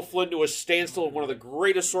Errol Flynn to a standstill in one of the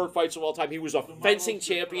greatest sword fights of all time. He was a fencing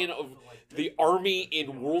champion of the army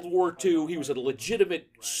in World War II. He was a legitimate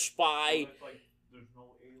spy.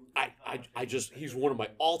 He's one of my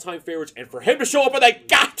all-time favorites, and for him to show up in that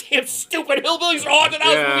goddamn stupid Hillbillies are Haunted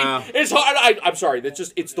House movie, it's hard. I'm sorry.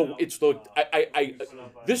 This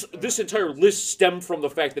entire list stemmed from the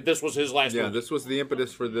fact that this was his last Yeah, movie. this was the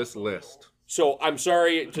impetus for this list. So I'm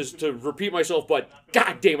sorry to repeat myself, but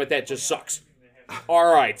god damn it, that just sucks.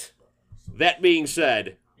 All right. That being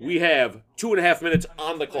said, we have 2.5 minutes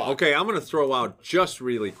on the clock. Okay, I'm going to throw out just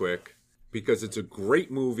really quick, because it's a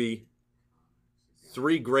great movie.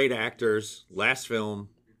 3 great actors, last film,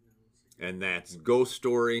 and that's Ghost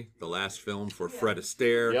Story, the last film for Fred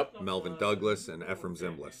Astaire, Yep. Melvin Douglas, and Ephraim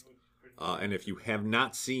Zimbalist. And if you have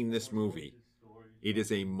not seen this movie, it is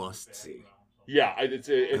a must-see. Yeah,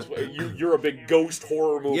 you're a big ghost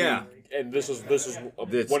horror movie. Yeah. And this is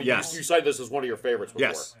one. Yes. You cited this as one of your favorites before.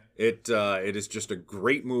 Yes, it is just a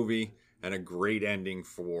great movie and a great ending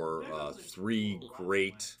for 3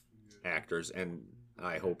 great actors, and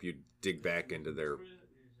I hope you dig back into their...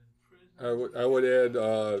 I would add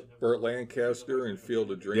Burt Lancaster in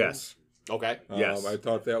Field of Dreams. Yes, Okay. Yes. I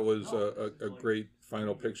thought that was a great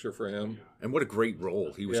final picture for him. and what a great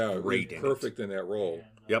role. He was great he in was perfect in that role. it.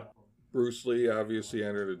 Yep. Bruce Lee obviously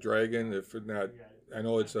Enter the Dragon. If not, I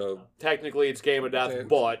know it's a Technically, it's Game of Death,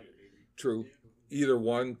 but true. Either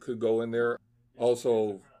one could go in there.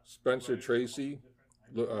 Also, Spencer Tracy.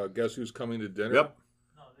 Guess Who's Coming to Dinner? Yep.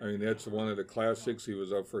 I mean, that's one of the classics. He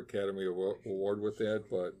was up for Academy Award with that.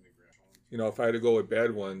 But, if I had to go with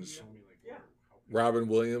bad ones, Robin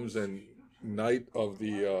Williams and Night at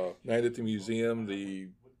the Museum, The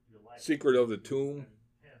Secret of the Tomb.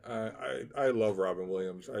 I love Robin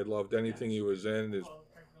Williams. I loved anything he was in. He's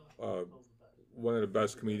one of the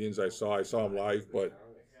best comedians I saw. I saw him live, but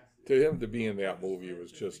to him to be in that movie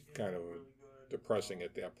was just kind of depressing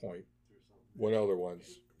at that point. What other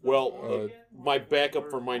ones? Well, my backup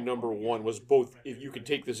for my number one was both. If you could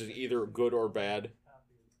take this as either good or bad,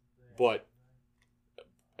 but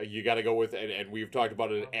you got to go with, and we've talked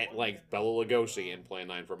about it at length. Bela Lugosi in Plan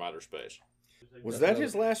 9 from Outer Space. Was that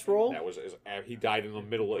his last role? That was he died in the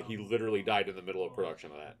middle. He literally died in the middle of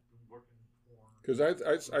production of that. Because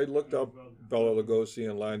I looked up Bela Lugosi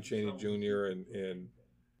and Lon Chaney Jr. and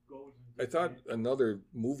I thought another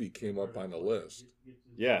movie came up on the list,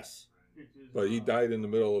 Yes. but he died in the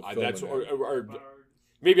middle of filming. That's or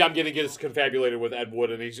maybe I'm getting this confabulated with Ed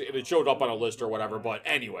Wood, and it showed up on a list or whatever. But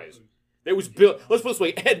anyways, it was built. Let's put it this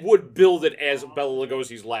way: Ed Wood billed it as Bela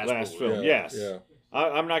Lugosi's last movie. film. Yeah, Yes. yeah.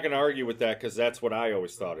 I'm not going to argue with that because that's what I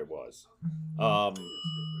always thought it was.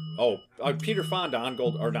 Peter Fonda on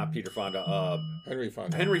Gold, or not Peter Fonda, Henry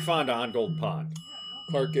Fonda. Henry Fonda on Golden Pond.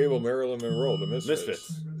 Clark Gable, Marilyn Monroe, The Misfits.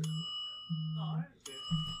 Misfits.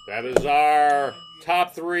 That is our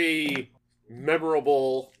top 3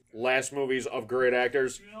 memorable last movies of great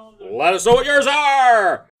actors. Let us know what yours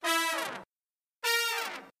are!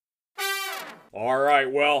 All right,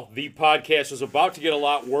 well, the podcast is about to get a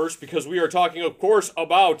lot worse because we are talking, of course,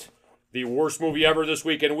 about the worst movie ever this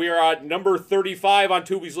week, and we are at number 35 on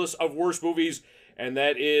Tubi's list of worst movies, and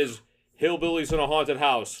that is Hillbillies in a Haunted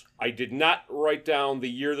House. I did not write down the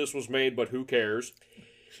year this was made, but who cares?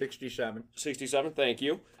 67. 67, thank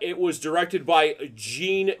you. It was directed by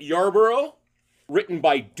Gene Yarborough, written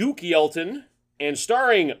by Duke Yelton, and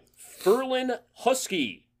starring Ferlin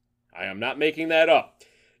Husky. I am not making that up.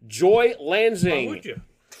 Joy Why Lansing, would you?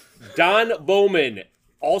 Don Bowman,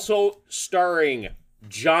 also starring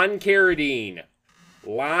John Carradine,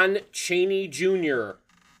 Lon Chaney Jr.,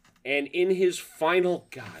 and in his final,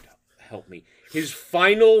 God help me, his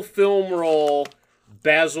final film role,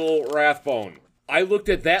 Basil Rathbone. I looked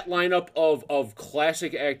at that lineup of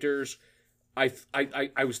classic actors. I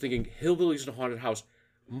was thinking Hillbillies in a Haunted House.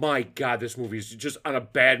 My God, this movie is just on a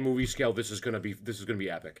bad movie scale. This is gonna be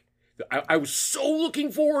epic. I was so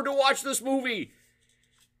looking forward to watch this movie.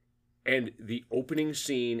 And the opening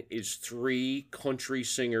scene is 3 country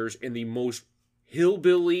singers in the most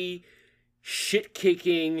hillbilly,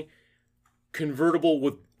 shit-kicking convertible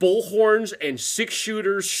with bullhorns and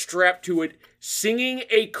 6-shooters strapped to it, singing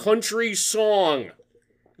a country song.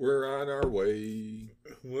 We're on our way.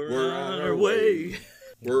 We're on our way.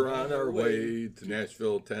 We're on our way to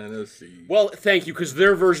Nashville, Tennessee. Well, thank you, because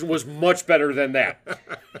their version was much better than that.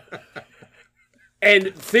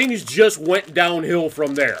 And things just went downhill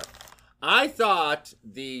from there. I thought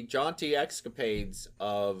the jaunty escapades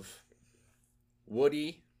of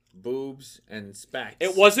Woody, Boobs, and Spax.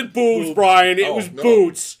 It wasn't boobs, Brian. It was no.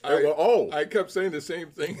 boots. I kept saying the same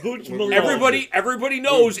thing. Boots when we Malone. watched Everybody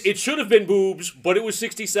knows it should have been boobs, but it was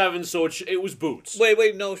 67, so it was boots.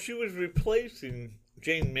 Wait, no, she was replacing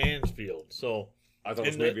Jane Mansfield. So, I thought it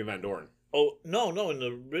was And maybe Van Doren. no, in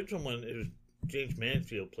the original one, it was James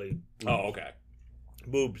Mansfield played Oh, okay.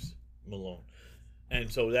 Boobs Malone,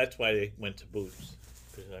 and so that's why they went to Boobs,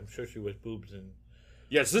 because I'm sure she was Boobs in.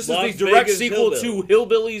 Yes, this Las is the direct Vegas sequel Hillbilly. to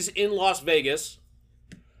Hillbillies in Las Vegas.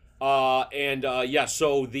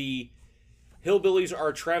 So the Hillbillies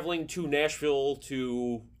are traveling to Nashville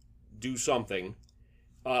to do something.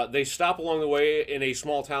 They stop along the way in a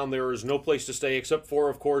small town. There is no place to stay except for,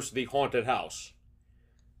 of course, the haunted house.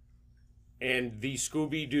 And the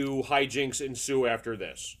Scooby-Doo hijinks ensue after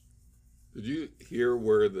this. Did you hear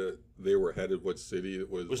where they were headed? What city it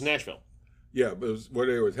was? It was Nashville. Yeah, but it was where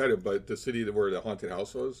they were headed. But the city where the haunted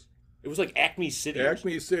house was, It was like Acme City. or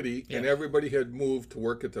Acme City, and everybody had moved to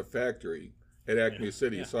work at the factory at Acme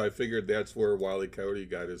City. So I figured that's where Wile E. Coyote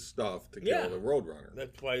got his stuff to kill Yeah. the Roadrunner.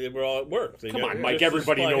 That's why they were all at work. Come on, Mike,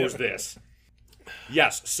 everybody knows this.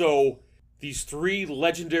 Yes, so these 3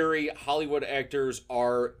 legendary Hollywood actors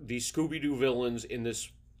are the Scooby-Doo villains in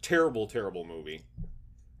this terrible, terrible movie.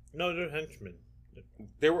 No, they're henchmen.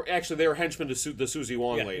 They were henchmen to the Susie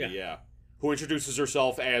Wong Yeah, lady, yeah. who introduces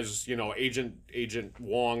herself as, Agent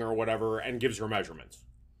Wong or whatever, and gives her measurements.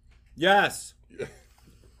 Yes.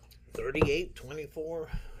 38, 24,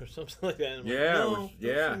 or something like that. I'm like, Yeah. no,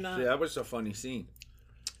 Yeah. not. That was a funny scene.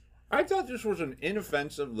 I thought this was an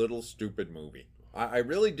inoffensive little stupid movie. I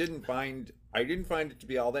really didn't find. I didn't find it to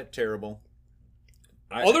be all that terrible.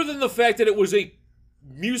 Other than the fact that it was a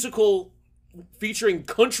musical featuring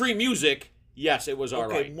country music, yes, it was all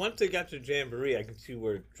Okay, right. once they got to Jamboree, I can see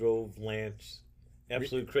where it drove Lance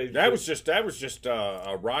absolute crazy. That was just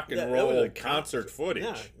a rock and Yeah, that roll was a concert footage.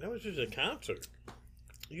 Yeah, that was just a concert.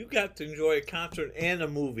 You got to enjoy a concert and a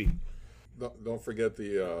movie. Don't forget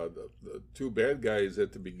the 2 bad guys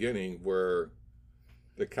at the beginning where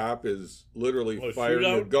the cop is literally firing a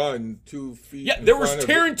shootout? gun 2 feet. Yeah, in there was front of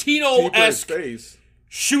Tarantino-esque Jeepers' face.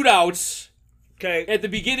 shootouts Okay. at the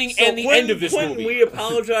beginning So and the end of this Quentin, movie. we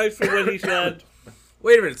apologize for what he said.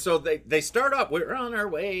 Wait a minute. So they start off, we're on our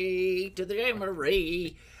way to the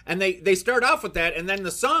Jamboree. And they start off with that, and then the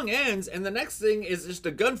song ends, and the next thing is just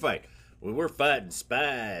a gunfight. Well, we're fighting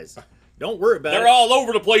spies. Don't worry about They're it. all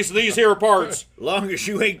over the place in these here parts. Long as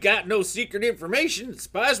you ain't got no secret information,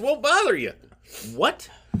 spies won't bother you. What?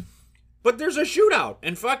 But there's a shootout,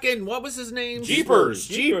 and fucking, what was his name? Jeepers.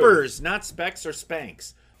 Jeepers, not Specs or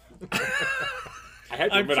Spanks. I had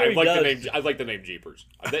to I'm admit, sure he does. I like the name Jeepers.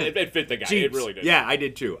 It fit the guy. It really did. Yeah, I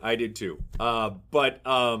did too. But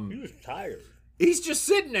He was tired. he's just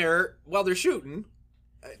sitting there while they're shooting,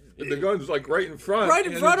 The gun's like right in front. right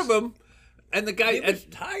in and front of it's- him, and the guy He was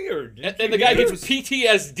tired. And the guy gets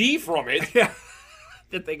PTSD from it.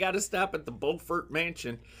 that they got to stop at the Beaufort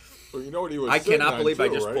Mansion. Well, you know what he was. I sitting cannot on believe I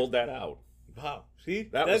too, just right? pulled that out. Wow. See?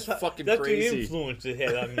 That was fucking that's crazy. the influence it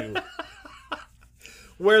had on you.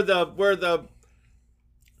 Where the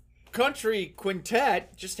country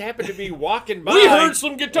quintet just happened to be walking by. We heard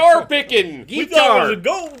some guitar picking. We thought it was a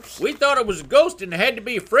ghost. We thought it was a ghost, and it had to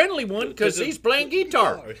be a friendly one because he's playing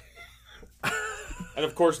guitar. And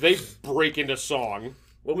of course, they break into song.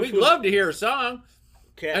 Well, we'd love to hear a song.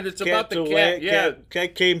 Cat, And it's about the to cat, la- yeah.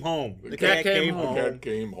 Cat came home. The cat came The home. cat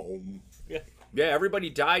came home. Yeah, everybody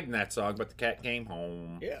died in that song, but the cat came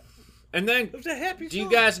home. Yeah. And then, It was a happy do you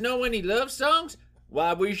song. guys know any love songs?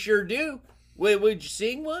 Why, we sure do. Would you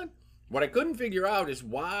sing one? What I couldn't figure out is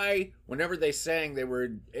why, whenever they sang, they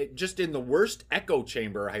were just in the worst echo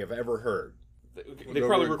chamber I have ever heard. They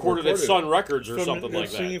probably recorded at Sun Records or something like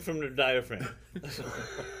Singing that. from the diaphragm.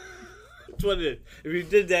 That's what it is. If you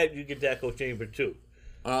did that, you get the echo chamber too.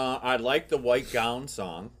 I like the White Gown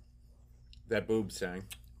song that Boob sang.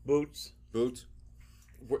 Boots. Boots.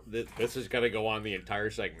 This is going to go on the entire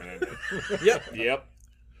segment. Isn't it? Yep. Yep.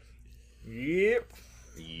 Yep.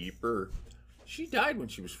 Yeeper. She died when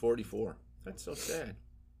she was 44. That's so sad.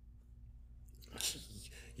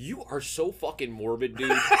 You are so fucking morbid,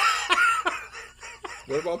 dude.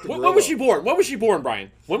 What about the When gorilla? was she born? When was she born,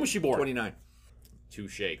 Brian? When was she born? 29.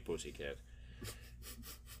 Touche, pussycat.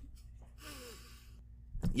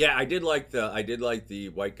 Yeah, I did like the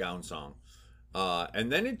White Gown song.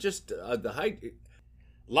 And then it just the height.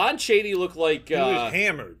 Lon Chaney looked like He was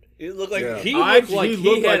hammered. It looked like Yeah. he I- looked like he he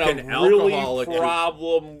looked had like a an really alcoholic.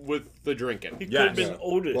 problem with the drinking. he could Yes. have been Yeah.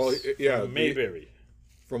 Otis. Well, yeah, from Mayberry.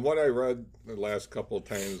 From what I read the last couple of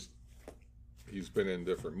times, he's been in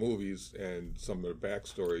different movies and some of the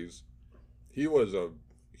backstories. He was a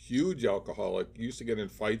huge alcoholic. He used to get in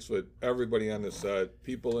fights with everybody on the set,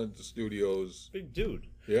 people in the studios. Big dude.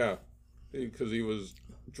 Yeah, because he was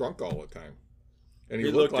drunk all the time, and he,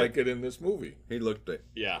 He looked looked like it in this movie. He looked it.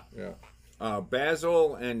 Yeah. Yeah,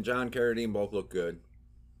 Basil and John Carradine both look good.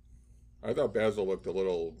 I thought Basil looked a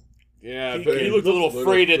little. Yeah, He he looked a little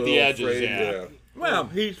frayed at the edges. afraid, Yeah. Well,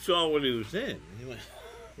 He saw what he was in. He went,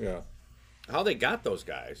 yeah. how they got those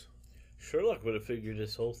guys? Sherlock would have figured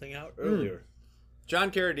this whole thing out Hmm. earlier.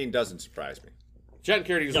 John Carradine doesn't surprise me, John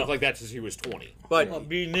Carradine's No. looked like that since he was 20. but Well,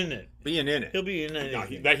 being in it. being in it He'll be in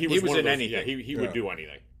anything. No, he He was was one of in those- anything. Yeah, he Yeah. would do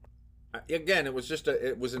anything. again, it was just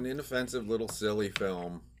it was an inoffensive little silly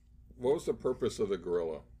film. What was the purpose of the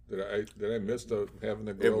gorilla? Did I miss having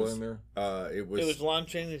the gorilla was- in there? It was, It was Lon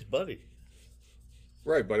Chaney's buddy.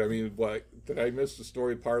 Right, but I mean, what did I miss the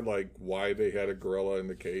story part? Like why they had a gorilla in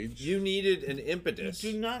the cage? you needed an impetus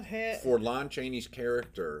Do not have. for Lon Chaney's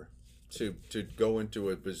character to go into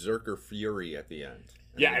a berserker fury at the end.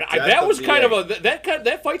 Yeah, And and the that death was the kind of egg.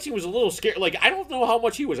 that fight scene was a little scary. Like I don't know how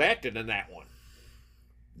much he was acting in that one.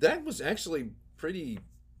 That was actually pretty.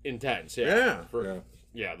 Intense, Yeah. For,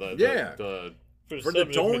 Yeah. the For the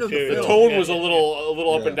subject tone of the material. film. tone Yeah, was a yeah,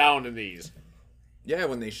 little up Yeah. and down in these. Yeah,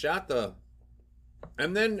 when they shot the,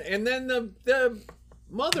 and then the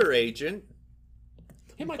mother agent.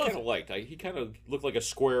 Him I kind of liked. He kind of looked like a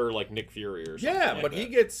square like Nick Fury or something. Yeah, like but that.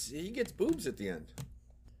 he gets boobs at the end.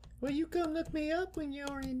 Well, you come look me up when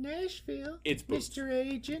you're in Nashville, It's boobs. Mr.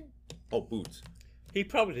 Agent. Oh, boots. He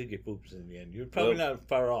probably did get boobs in the end. You're probably Well- not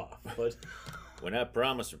far off, but When I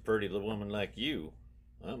promise a pretty little woman like you,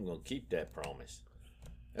 I'm gonna keep that promise.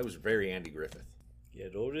 That was very Andy Griffith. you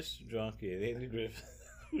had Otis drunk. You had Andy Griffith.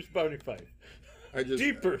 Who's Barney Fife? I just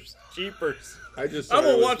Jeepers. I just I'm thought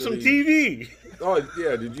it gonna was watch some really- TV. Oh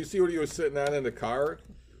yeah, did you see what he was sitting on in the car?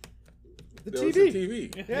 The There was a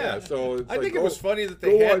TV. Yeah, so it's I like, think it go- was funny that go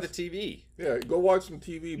they had watch- the TV. Yeah, go watch some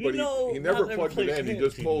TV, but know, he never not plugged it every in. He place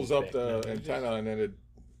just had pulls TVs up back the then. antenna and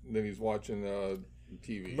then he's watching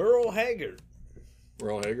TV. Merle Haggard.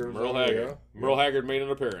 Merle Haggard. Merle Haggard. Merle Haggard made an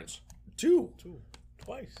appearance. Two.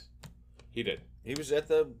 Twice. He did. He was at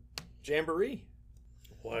the Jamboree.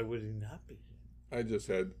 Why would he not be? I just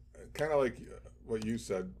had kind of like what you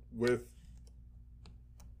said with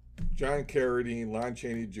John Carradine, Lon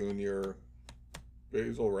Chaney Jr.,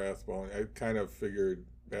 Basil Rathbone. I kind of figured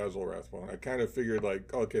I kind of figured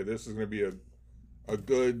like, okay, this is going to be a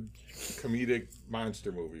good comedic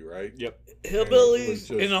monster movie, right? Yep.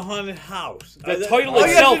 Hillbillies in a haunted house. The title all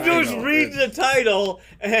itself. you have to do is I know. read the title,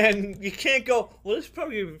 and you can't go, well, this is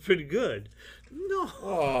probably gonna be pretty good.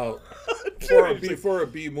 No. For a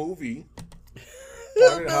B movie.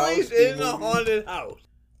 Hillbillies in a B-movie. haunted house.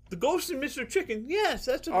 The Ghost of Mr. Chicken. Yes,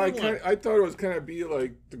 that's a good one. I thought it was kind of be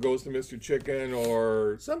like The Ghost of Mr. Chicken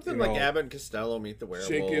or Something you like know, Abbott and Costello Meet the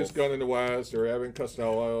Werewolf. Shakiest Gun in the West or Abbott and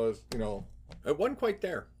Costello. It wasn't quite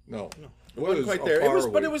there. No. It wasn't quite a there. far But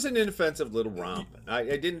away. it was an inoffensive little romp. I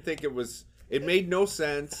didn't think it was. It made no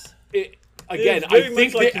sense. Again, very I much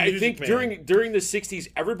think like that, the I think Music Man. during the '60s,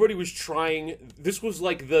 everybody was trying. This was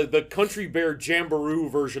like the Country Bear Jamboree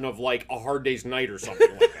version of like A Hard Day's Night or something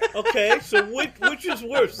like that. Okay, so which is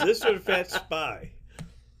worse, this or the Fat Spy?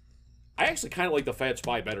 I actually kind of like the Fat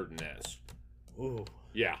Spy better than this. Ooh.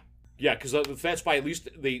 Yeah, because the Fat Spy, at least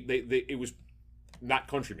they it was not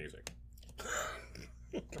country music.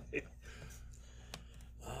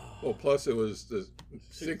 Well, plus it was the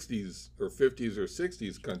 60s or 50s or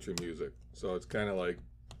 60s country music. So it's kind of like,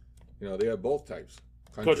 they had both types.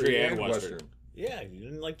 Country and Western. Yeah, you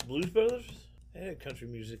didn't like the Blues Brothers? They had country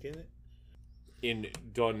music in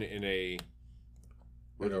it. Done in a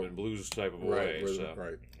rhythm and blues type of a way. So.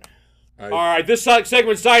 Right. All right, this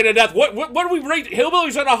segment's dying to death. What do we rate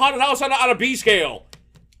Hillbillies on a Haunted House on a B scale?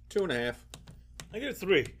 2.5. I give it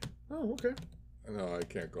 3. Oh, okay. No, I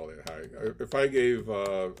can't go that high. If I gave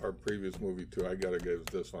our previous movie 2, I gotta give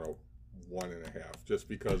this one a 1.5, just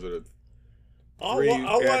because of the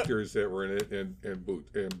three actors that were in it and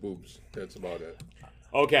boobs. That's about it.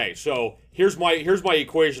 Okay, so here's my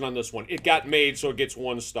equation on this one. It got made, so it gets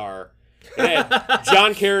 1 star. It had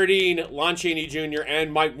John Carradine, Lon Chaney Jr.,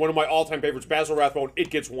 and one of my all-time favorites, Basil Rathbone. It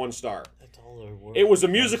gets 1 star. That's all there were. It was a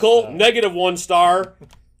musical, -1 star.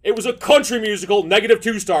 It was a country musical,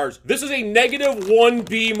 -2 stars. This is a -1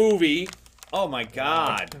 B movie. Oh my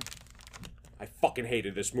God. I fucking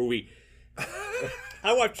hated this movie.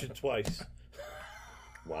 I watched it twice.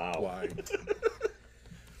 Wow. Why?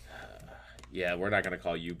 Yeah, we're not going to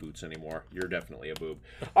call you Boots anymore. You're definitely a boob.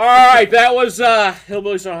 All right, that was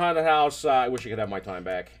Hillbillies on Haunted House. I wish I could have my time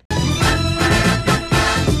back.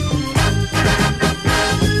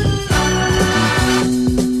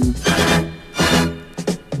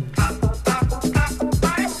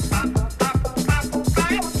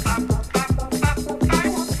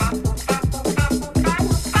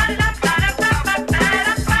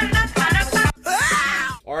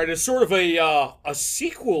 All right, it's sort of a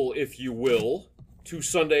sequel, if you will, to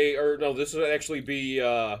Sunday. Or no, this would actually be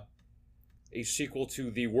a sequel to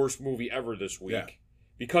the worst movie ever this week. Yeah.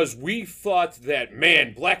 Because we thought that,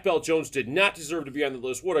 man, Black Belt Jones did not deserve to be on the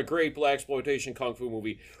list. What a great blaxploitation kung fu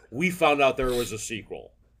movie. We found out there was a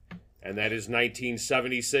sequel. And that is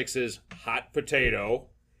 1976's Hot Potato,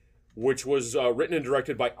 which was written and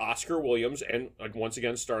directed by Oscar Williams, and once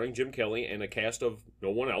again starring Jim Kelly and a cast of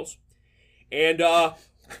no one else. And,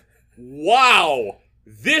 wow!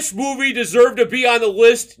 This movie deserved to be on the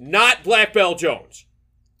list, not Black Belt Jones.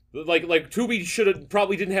 Like Tubi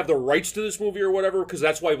probably didn't have the rights to this movie or whatever, because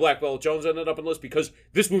that's why Black Belt Jones ended up on the list, because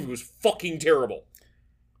this movie was fucking terrible.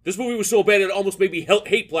 This movie was so bad it almost made me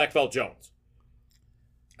hate Black Belt Jones.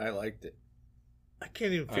 I liked it. I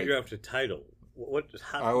can't even figure out the title.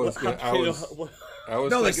 I was No,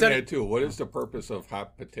 thinking said that too. What is the purpose of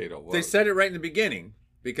Hot Potato? They said it right in the beginning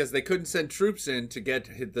because they couldn't send troops in to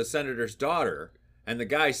get the senator's daughter. And the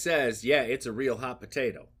guy says, yeah, it's a real hot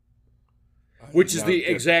potato. Which is the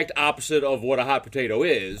exact opposite of what a hot potato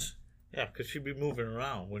is. Yeah, because she'd be moving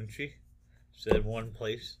around, wouldn't she? Instead of one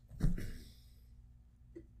place.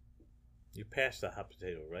 You passed the hot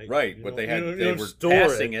potato, right? Right, You but don't- they you were don't store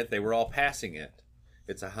passing it. They were all passing it.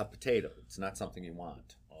 It's a hot potato. It's not something you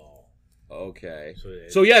want. Oh. Okay. So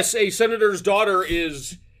So yes, a senator's daughter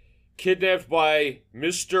is kidnapped by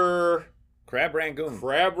Mr. Crab Rangoon.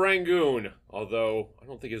 Crab Rangoon, although I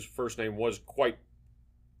don't think his first name was quite.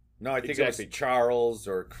 No, I think Exactly. it was Charles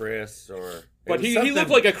or Chris or. But he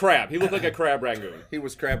looked like a crab. He looked like a Crab Rangoon. He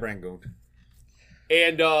was Crab Rangoon.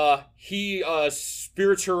 And he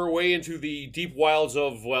spirits her away into the deep wilds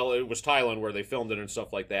of, well, it was Thailand where they filmed it and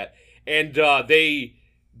stuff like that. And they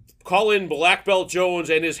call in Black Belt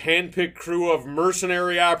Jones and his handpicked crew of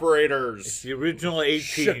mercenary operators. The original 18.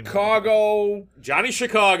 Chicago. Johnny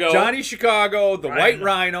Chicago. The Rhino. White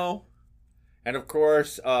Rhino. And of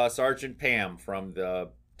course, Sergeant Pam from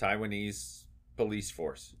the Taiwanese police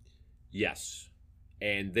force. Yes.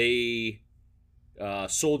 And they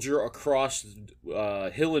soldier across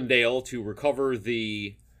Hillendale to recover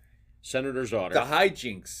the senator's daughter. The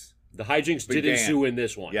hijinks. The hijinks did began. ensue in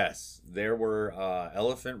this one. Yes, there were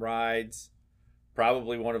elephant rides.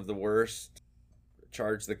 Probably one of the worst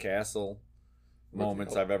charge the castle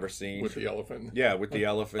moments I've ever seen. With the elephant. Yeah, with the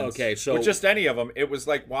elephants. Okay, so with just any of them, it was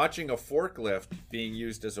like watching a forklift being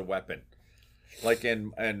used as a weapon. Like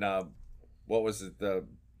in what was it, the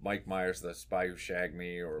Mike Myers, The Spy Who Shagged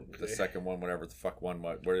Me, or the second one, whatever the fuck one,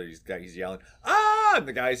 where he's yelling, ah, and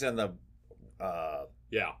the guy's on the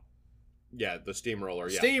yeah, the steamroller.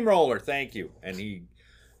 Yeah. steamroller. Thank you, and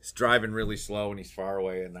he's driving really slow and he's far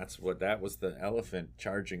away, and that was the elephant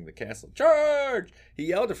charging the castle. Charge! He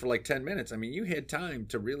yelled it for like 10 minutes. I mean, you had time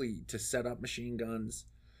to set up machine guns,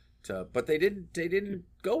 but they didn't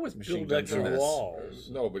go with machine Build guns in extra this. walls.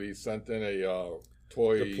 No, but he sent in a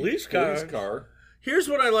toy The police car. car. Here's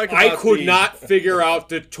what I like about I could the- not figure out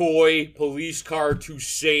the toy police car to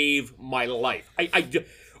save my life. I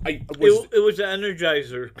was It was an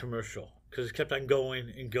Energizer commercial because it kept on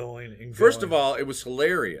going and going and going. First of all, it was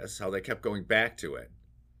hilarious how they kept going back to it.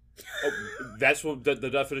 that's what the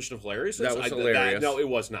definition of hilarious is? That was hilarious. No, it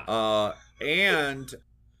was not. And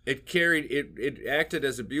it acted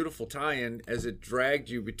as a beautiful tie-in as it dragged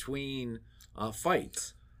you between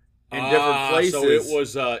fights in different places.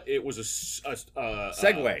 So it was a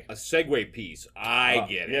Segue. A segue piece. I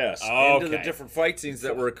get it. Yes, Okay. into the different fight scenes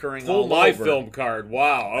that were occurring Pull all my over. film card.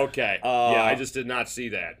 Wow. Okay. Yeah, I just did not see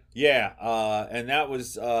that. Yeah, and that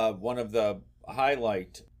was one of the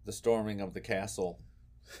highlight, the storming of the castle.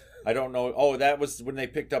 I don't know. Oh, that was when they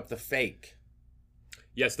picked up the fake.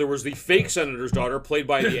 Yes, there was the fake senator's daughter, played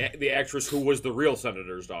by the actress who was the real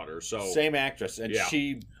senator's daughter. So Same actress, and Yeah.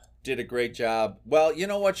 she did a great job. Well, you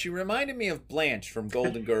know what? She reminded me of Blanche from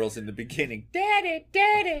Golden Girls in the beginning. Daddy,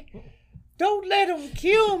 Daddy, don't let him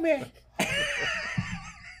kill me.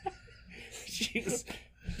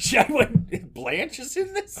 I went, Blanche is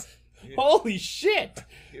in this? Holy shit.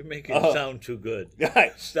 You're making it sound too good.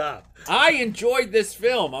 Stop. I enjoyed this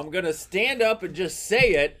film. I'm going to stand up and just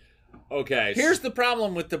say it. okay. Here's the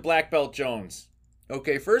problem with the Black Belt Jones.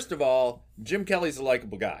 Okay, first of all, Jim Kelly's a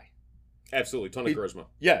likable guy. absolutely ton of charisma.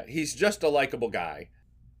 Yeah, he's just a likable guy.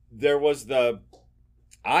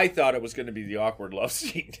 I thought it was going to be the awkward love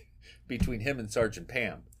scene between him and Sergeant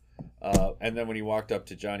Pam. And then when he walked up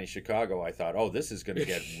to Johnny Chicago, I thought, oh, this is going to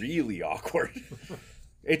get really awkward.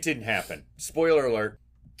 It didn't happen. Spoiler alert.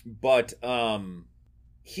 But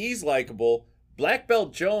he's likable. Black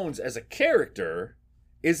Belt Jones as a character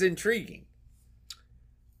is intriguing.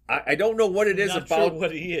 I don't know what it is Not about sure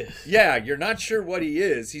what he is. Yeah, you're not sure what he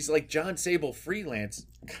is. He's like John Sable freelance,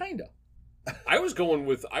 kind of. I was going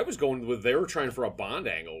with they were trying for a Bond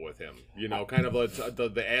angle with him. You know, kind of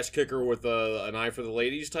the ass kicker with an eye for the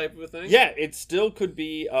ladies type of a thing. Yeah, it still could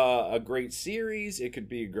be a great series. It could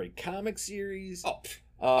be a great comic series. Oh,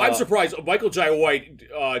 I'm surprised. Michael Jai White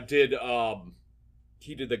did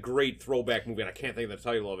the great throwback movie, and I can't think of the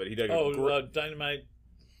title of it. He did. Dynamite.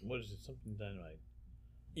 What is it? Something Dynamite.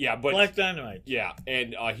 Yeah, but Black Dynamite. yeah,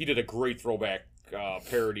 and he did a great throwback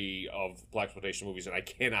parody of blaxploitation movies, and I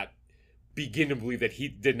cannot begin to believe that he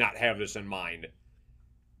did not have this in mind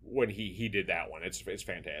when he did that one. It's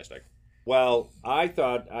fantastic. Well, I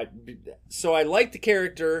thought I liked the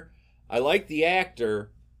character. I liked the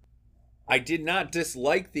actor. I did not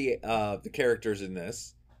dislike the characters in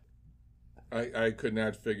this. I could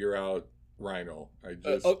not figure out Rhino. I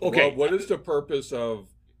just okay. Well, what is the purpose of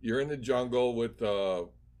you're in the jungle with the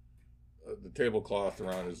tablecloth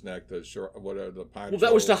around his neck, the poncho? Well,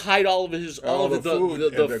 that was to hide all of his All of the the food the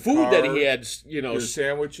and the food that car, he had. You know, your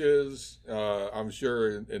sandwiches. I'm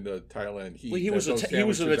sure in the Thailand heat. well, he was an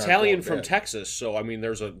sandwiches aren't Italian that from bad. Texas, so I mean,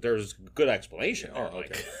 there's good explanation. Oh, there,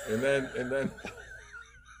 like. okay.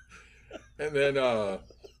 And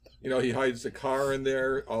then he hides the car in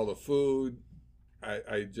there, all the food.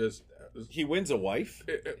 I just He wins a wife.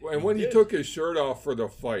 and when he took his shirt off for the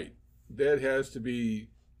fight, that has to be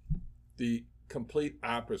the complete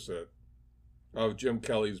opposite of Jim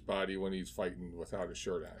Kelly's body when he's fighting without a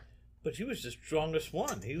shirt on. But he was the strongest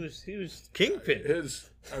one. He was kingpin.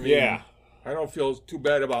 Yeah. I don't feel too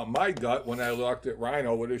bad about my gut when I looked at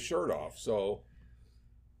Rhino with his shirt off. So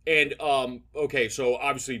And okay, so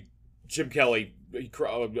obviously Jim Kelly,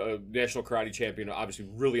 national karate champion, obviously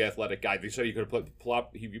really athletic guy. They said he could have played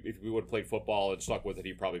if he would have played football and stuck with it,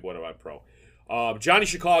 he probably would have been pro. Johnny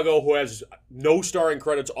Chicago, who has no starring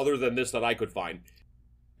credits other than this that I could find,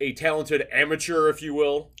 a talented amateur, if you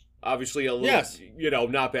will. Obviously, a little, Yes.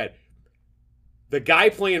 not bad. the guy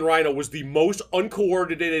playing Rhino was the most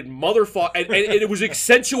uncoordinated motherfucker, and it was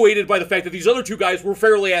accentuated by the fact that these other two guys were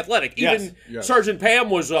fairly athletic. Even Yes. Sergeant Pam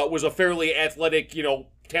was a fairly athletic,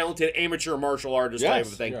 talented amateur martial artist type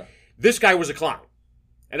of thing. Yeah. This guy was a clown,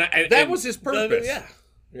 and That was his purpose. Yeah.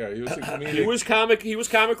 Yeah, he was a comedic. He was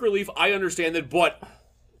comic relief. I understand that, but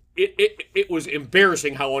it was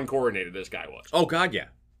embarrassing how uncoordinated this guy was. Oh God, yeah,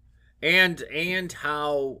 and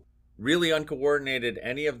how really uncoordinated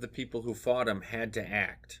any of the people who fought him had to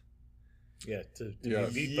act. Yeah. To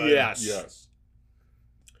Yes. be beat by Yes. Yes.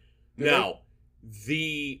 Now,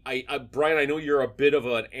 Brian, I know you're a bit of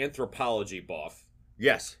an anthropology buff.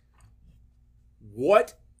 Yes.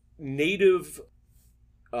 What native,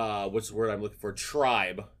 what's the word I'm looking for?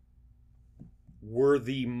 Tribe were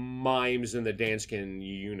the mimes and the Danskin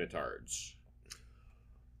unitards?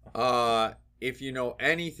 If you know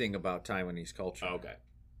anything about Taiwanese culture, Okay.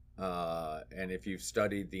 and if you've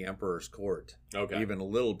studied the Emperor's Court, Okay. even a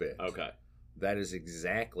little bit, Okay. that is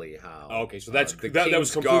exactly how. Okay. So that's the that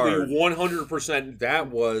was King's completely Guard, 100%. that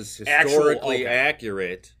was Actual- historically okay.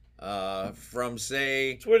 accurate. From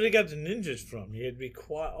say, That's where they got the ninjas from. You had to be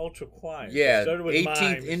ultra quiet. yeah, It started with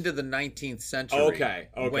 18th mimes. into the 19th century. Okay,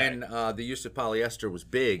 okay. When the use of polyester was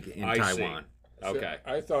big in I see. Taiwan. Okay.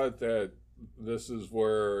 I thought that this is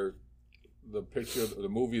where the picture, the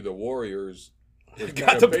movie The Warriors, was Got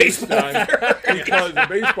kind the of based baseball on because the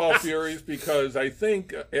baseball Furies. Because I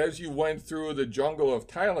think as you went through the jungle of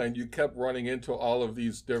Thailand, you kept running into all of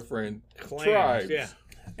these different Clans, tribes. yeah.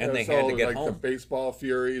 And they so, had to get like home. the baseball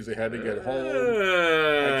Furies, they had to get home.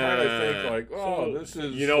 I kind of think like, oh, this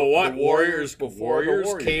is You know what? the Warriors before the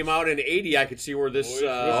Warriors came out in '80. I could see where this.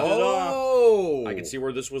 Oh, I could see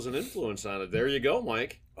where this was an influence on it. There you go,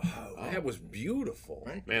 Mike. that was beautiful.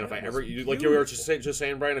 Man, if I ever, like you were just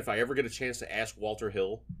saying, Brian, if I ever get a chance to ask Walter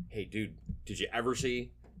Hill, hey, dude, did you ever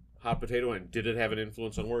see Hot Potato, and did it have an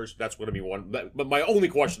influence on Warriors? That's going to be one. But my only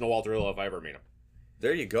question to Walter Hill, if I ever meet him.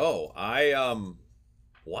 There you go.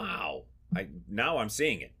 Wow. Now I'm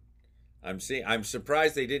seeing it. I'm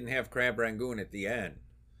surprised they didn't have Crab Rangoon at the end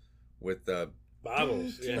with the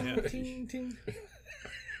Bottles. Yeah. ting, ting.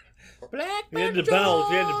 Black you had the bells.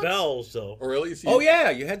 You had the bells, though. Or at least, Oh yeah,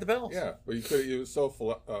 you had the bells. yeah. But you could. It was so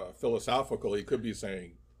philosophical. You could be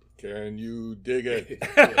saying, "Can you dig it?"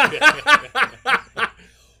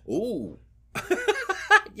 Ooh.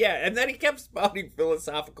 Yeah, and then he kept spouting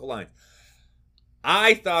philosophical lines.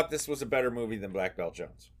 I thought this was a better movie than Black Belt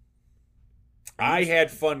Jones. I had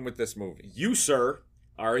fun with this movie. You, sir,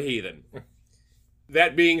 are a heathen.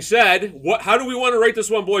 That being said, how do we want to rate this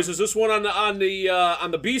one, boys? Is this one on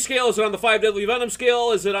the B scale? Is it on the 5 Deadly Venom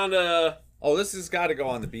scale? Is it on the? Oh, this has got to go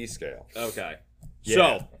on the B scale. Okay. Yeah.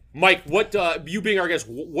 So, Mike, what you being our guest,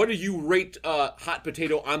 what do you rate Hot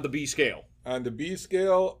Potato on the B scale? On the B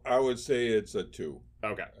scale, I would say it's a 2.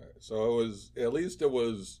 Okay. So it was it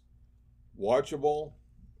was watchable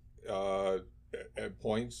at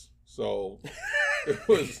points. So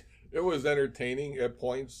it was entertaining at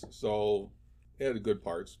points. So it had good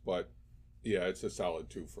parts, but yeah, it's a solid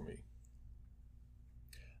 2 for me.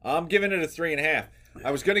 I'm giving it a 3.5. I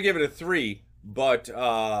was going to give it a 3, but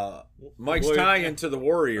Mike's Warrior- tie into the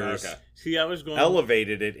Warriors Okay. See, I was going.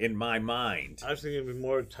 elevated it in my mind. I was thinking of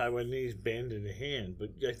more Taiwanese band in the hand,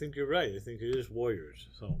 but I think you're right. I think it is Warriors.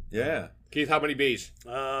 So Yeah. Keith, how many B's?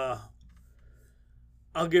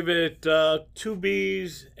 I'll give it 2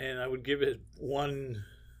 B's, and I would give it 1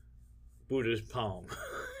 Buddha's palm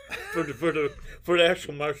for the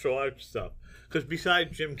actual martial arts stuff. Because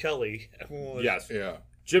besides Jim Kelly, everyone was, Yes. Yeah.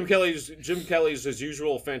 Jim Kelly's his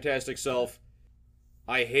usual fantastic self.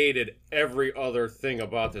 I hated every other thing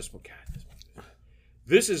about this. But God,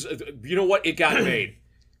 this is, you know what? It got made.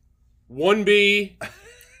 1 B,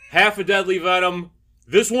 half a Deadly Venom.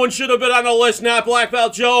 This one should have been on the list, not Black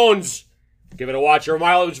Belt Jones. Give it a watch. Your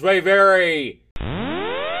mileage may vary.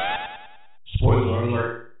 Spoiler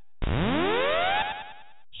alert.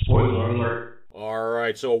 Spoiler alert. All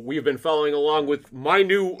right, so we've been following along with my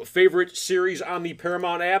new favorite series on the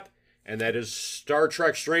Paramount app, and that is Star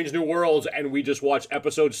Trek Strange New Worlds, and we just watched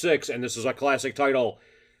episode 6, and this is a classic title,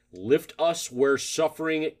 Lift Us Where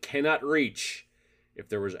Suffering Cannot Reach. If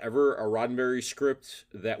there was ever a Roddenberry script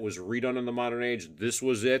that was redone in the modern age, this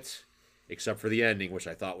was it, except for the ending, which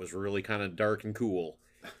I thought was really kind of dark and cool.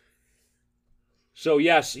 So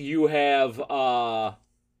yes, you have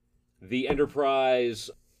the Enterprise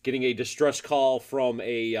getting a distress call from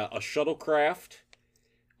a shuttlecraft.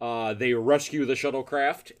 They rescue the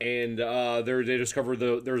shuttlecraft, and they discover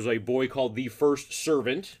there's a boy called the First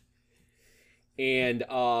Servant, and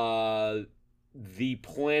the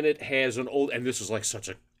planet has an old, and this is like such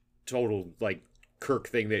a total like Kirk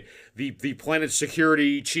thing. The planet's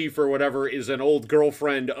security chief or whatever is an old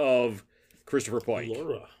girlfriend of Christopher Pike.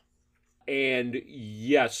 Laura. And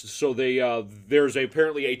yes, so there's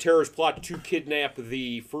apparently a terrorist plot to kidnap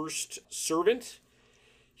the first servant.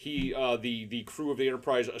 The crew of the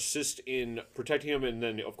Enterprise assist in protecting him, and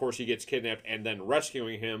then of course he gets kidnapped and then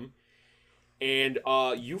rescuing him. And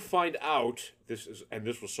you find out this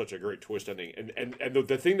was such a great twist ending. And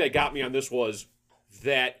the thing that got me on this was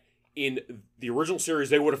that in the original series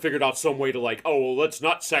they would have figured out some way to let's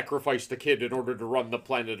not sacrifice the kid in order to run the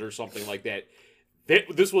planet or something like that.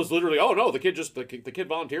 This was literally, oh no, the kid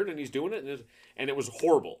volunteered and he's doing it, and it was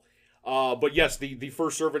horrible. But yes, the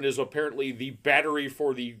first servant is apparently the battery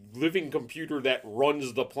for the living computer that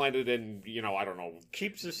runs the planet, and I don't know,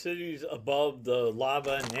 Keeps the cities above the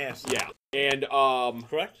lava and acid. yeah, and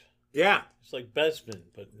Correct? Yeah. It's like Bespin,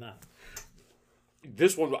 but not.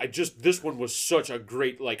 this one was such a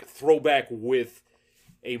great throwback with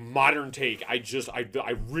a modern take. I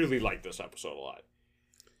really like this episode a lot.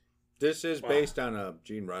 This is based on a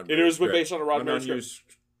Gene Roddenberry. It is script. based on a Roddenberry An unused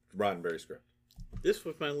Roddenberry script. This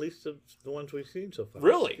was my least of the ones we've seen so far.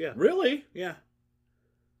 Really? Yeah. Really? Yeah.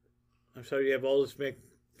 I'm sorry you have all this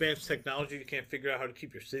advanced technology. You can't figure out how to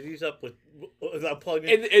keep your cities up without plugging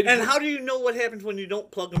in. And how do you know what happens when you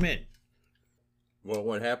don't plug them in? Well,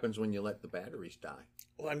 what happens when you let the batteries die?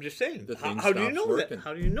 Well, I'm just saying. The thing How do you stops know working. that?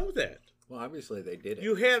 How do you know that? Well, obviously they did it.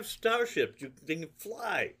 You have starships. They can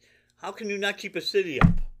fly. How can you not keep a city up?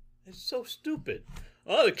 It's so stupid.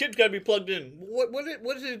 Oh, the kid's got to be plugged in. What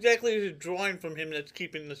is it exactly is it drawing from him that's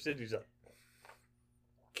keeping the cities up?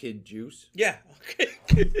 Kid juice. Yeah.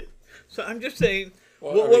 Okay. So I'm just saying.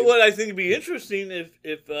 Well, What I think would be interesting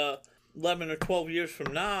if 11 or 12 years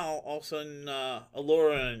from now, all of a sudden,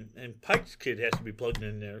 Allura and Pike's kid has to be plugged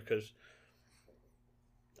in there because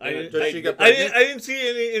I didn't see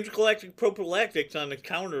any intergalactic prophylactics on the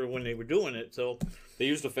counter when they were doing it. So They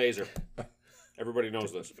used a phaser. Everybody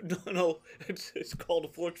knows this. no, it's called a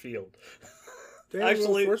force field.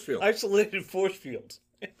 Isolated Force fields.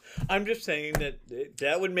 I'm just saying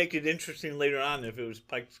that would make it interesting later on if it was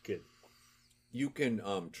Pike's kid. You can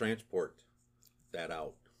transport that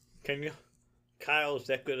out. Can you? Kyle, is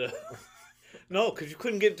that good? No, because you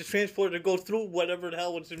couldn't get the transporter to go through whatever the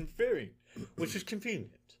hell was interfering, which is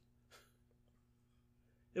convenient.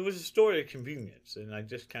 It was a story of convenience, and I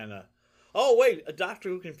just kind of... Oh, wait, a doctor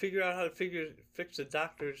who can figure out how to fix the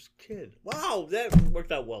doctor's kid. Wow, that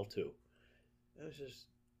worked out well, too. It was just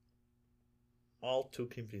all too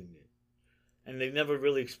convenient. And they never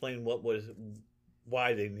really explained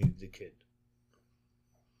why they needed the kid.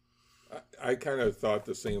 I kind of thought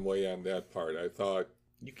the same way on that part. I thought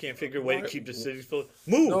You can't figure a way to keep the cities full.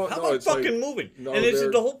 Move! No, How no, about it's fucking like- moving? no, And is it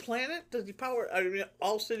they're- the whole planet? Does he power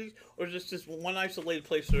all cities? Or is this just one isolated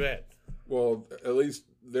place they're at? well, at least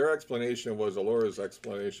their explanation was, Alora's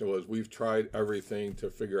explanation was, we've tried everything to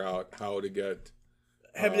figure out how to get.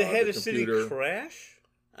 Have they had the a city computer- crash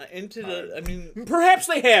into the... I mean... Perhaps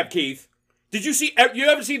they have, Keith. Did you see? You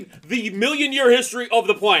haven't seen the million-year history of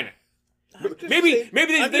the planet. Maybe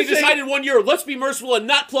they decided one year, let's be merciful and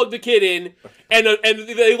not plug the kid in, and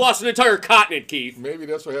they lost an entire continent, Keith. Maybe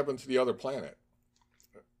that's what happened to the other planet.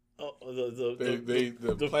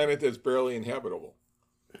 The planet that's barely inhabitable.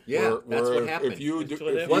 Yeah, that's Where what happened. If you That's do,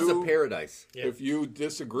 what if it was a you, paradise. Yeah. if you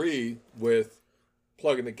disagree with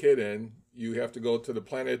plugging the kid in, you have to go to the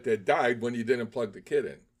planet that died when you didn't plug the kid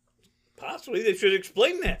in. Possibly they should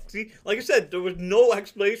explain that. See, like I said, there was no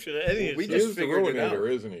explanation of any of we this. just figured it out.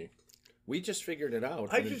 Isn't he? We just figured it out.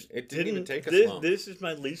 I and just it didn't even take us this, long. This is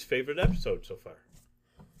my least favorite episode so far.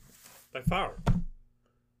 By far.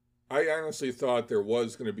 I honestly thought there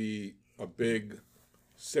was going to be a big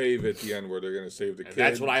save at the end where they're going to save the And kid.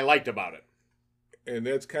 that's what I liked about it. And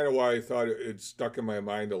that's kind of why I thought it stuck in my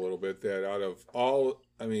mind a little bit that out of all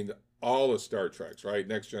the Star Treks, right?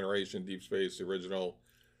 Next Generation, Deep Space, the original,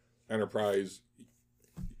 Enterprise,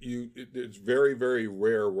 it's very, very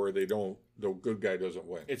rare where the good guy doesn't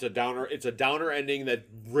win. It's a downer ending that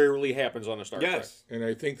rarely happens on a Star Trek. Yes. And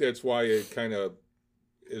I think that's why it kind of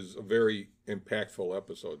is a very impactful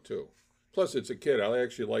episode too. Plus, it's a kid. I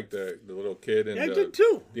actually like the little kid and Yeah, I did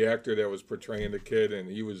too. the actor that was portraying the kid, and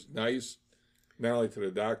he was nice. Not only to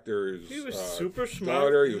the doctor's He was super smart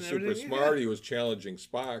daughter, he and was super everything, smart. yeah. He was challenging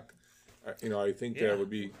Spock. I think Yeah. that would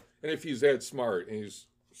be, and if he's that smart, and he's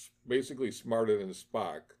basically smarter than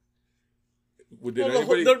Spock,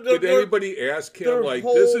 did anybody ask him their like,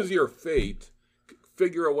 whole- "This is your fate.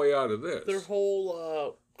 Figure a way out of this"? Their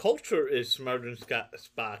whole culture is smarter than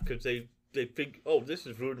Spock because they think, oh, this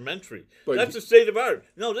is rudimentary. But That's he- the state of art.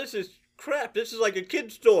 No, this is crap. This is like a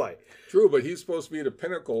kid's toy. True, but he's supposed to be the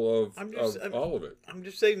pinnacle of I'm all of it. I'm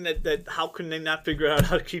just saying that how can they not figure out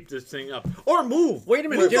how to keep this thing up or move? Wait a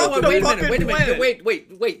minute. Move You know up what? the Wait a minute. fucking Wait a minute.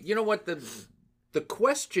 planet. Wait. You know what? The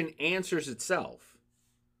question answers itself.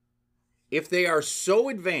 If they are so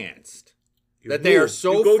advanced that they are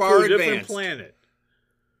so you go far to a different advanced planet.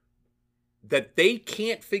 that they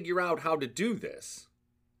can't figure out how to do this,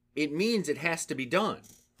 it means it has to be done.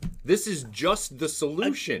 This is just the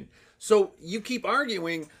solution. So you keep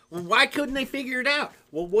arguing, well, why couldn't they figure it out?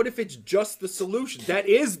 Well, what if it's just the solution? That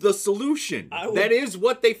is the solution. That is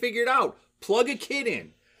what they figured out. Plug a kid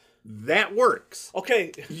in. That works.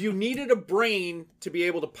 Okay. You needed a brain to be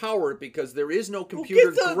able to power it because there is no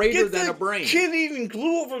computer greater than a brain. Kid eating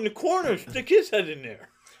glue over in the corner. Stick his head in there.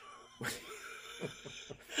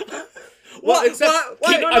 Well,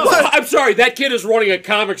 I'm sorry, that kid is running a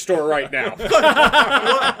comic store right now.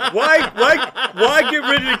 Why get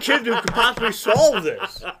rid of the kid who could possibly solve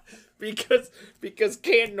this? Because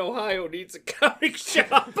Canton, Ohio needs a comic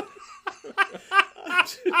shop. I'm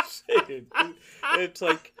just saying. It's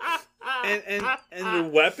like, and the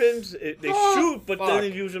weapons, they shoot, but then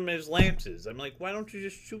they use them as lances. I'm like, why don't you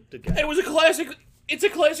just shoot the guy? It's a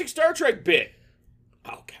classic Star Trek bit.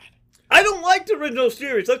 Oh, God. I don't like the original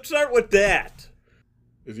series. Let's start with that.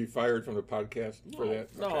 Is he fired from the podcast for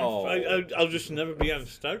that? No. I'll just never be on the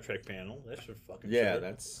Star Trek panel. That's for fucking Yeah, sure.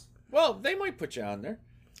 that's... Well, they might put you on there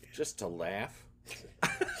just to laugh.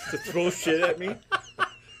 To throw shit at me.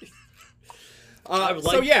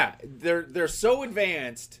 So yeah, they're so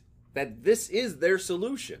advanced that this is their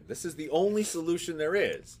solution. This is the only solution there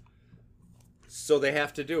is. So they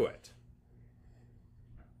have to do it.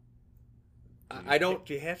 I don't...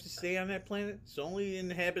 Do you have to stay on that planet? It's the only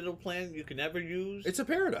inhabitable planet you can ever use. It's a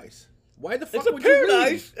paradise. Why the fuck It's a would paradise. you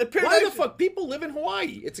leave? A paradise. Why the fuck? People live in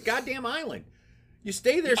Hawaii. It's a goddamn island. You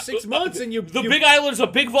stay there 6 months and The Big Island's a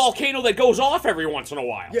big volcano that goes off every once in a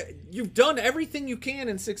while. Yeah, you've done everything you can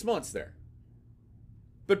in 6 months there.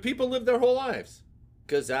 But people live their whole lives.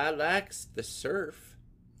 Because I likes the surf.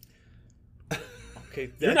 Okay,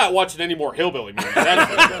 You're not watching any more Hillbilly movies.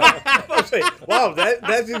 That's for sure. wow,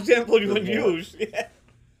 that's the example you would use. Yeah.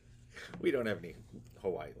 We don't have any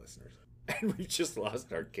Hawaii listeners. And we've just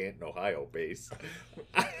lost our Canton, Ohio base.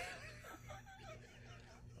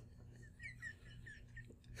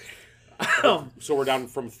 So we're down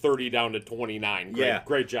from 30 down to 29.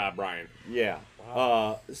 Great job, Brian. Yeah.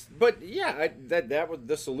 But yeah, that was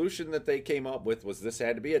the solution that they came up with, was this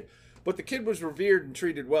had to be it. But the kid was revered and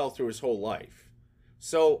treated well through his whole life.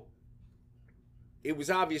 So it was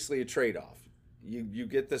obviously a trade-off. You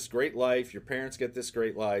get this great life, your parents get this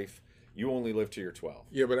great life, you only live till you're 12.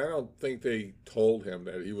 Yeah, but I don't think they told him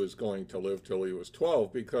that he was going to live till he was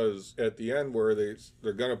 12, because at the end where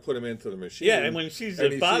they're going to put him into the machine. Yeah, and when he sees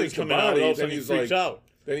the body coming out, all of a sudden he freaks out.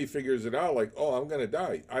 Then he figures it out, like, oh, I'm going to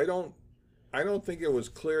die. I don't think it was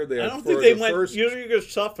clear that I don't for think they the went, first... you're going to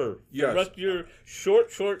suffer Yes. the rest of your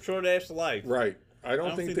short-ass life. Right. I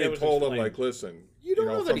don't think that they was told him, explained. like, listen, You don't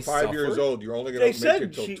know that from he 5 years suffered. old, you're only They going to make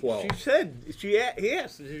it said, till 12. she said,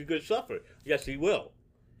 yes, he's going to suffer. Yes, he will.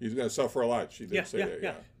 He's going to suffer a lot. She did say that,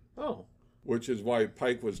 yeah. Oh. Which is why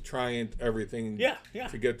Pike was trying everything Yeah.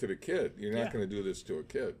 to get to the kid. You're not Yeah. going to do this to a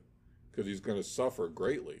kid, because he's going to suffer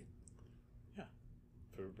greatly. Yeah.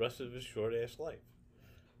 For the rest of his short-ass life.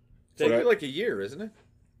 It's only like a year, isn't it?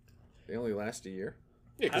 They only last a year.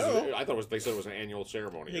 Yeah, I don't know. I thought they said it was an annual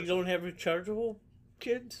ceremony. They don't have rechargeable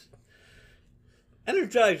kids?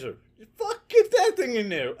 Energizer. Fuck, get that thing in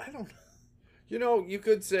there. I don't know. You know, you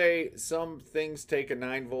could say some things take a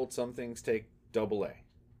 9-volt, some things take AA.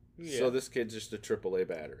 Yeah. So this kid's just a AAA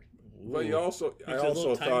battery. But I also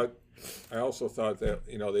little tiny- thought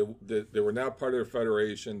that they were not part of the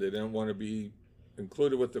Federation. They didn't want to be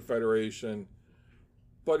included with the Federation.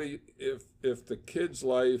 But if the kid's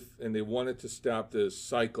life, and they wanted to stop this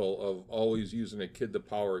cycle of always using a kid to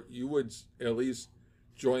power, you would at least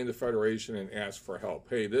join the Federation and ask for help.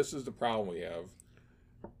 Hey, this is the problem we have.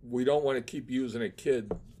 We don't want to keep using a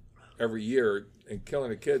kid every year and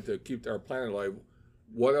killing a kid to keep our planet alive.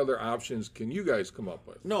 What other options can you guys come up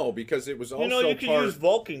with? No, because it was also You can use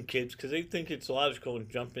Vulcan kids because they think it's logical to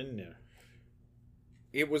jump in there.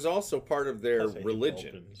 It was also part of their Plus, I hate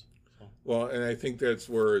religion. Vulcans, so. Well, and I think that's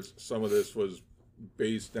where some of this was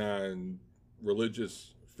based on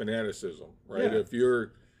religious fanaticism, right? Yeah.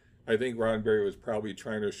 I think Roddenberry was probably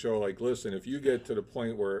trying to show, like, listen, if you get to the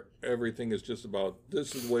point where everything is just about,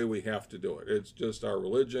 this is the way we have to do it. It's just our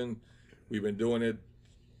religion. We've been doing it.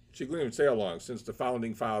 She couldn't even say how long, since the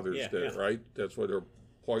founding fathers did it, right? That's what her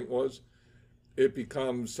point was. It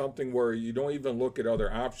becomes something where you don't even look at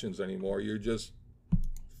other options anymore. You're just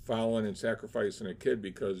following and sacrificing a kid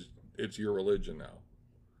because it's your religion now.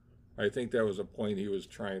 I think that was a point he was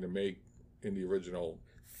trying to make in the original.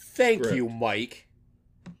 Thank script. you, Mike.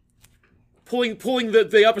 Pulling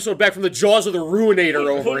the episode back from the jaws of the Ruinator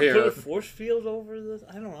over Put here. a force field over this.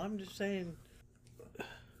 I don't know. I'm just saying.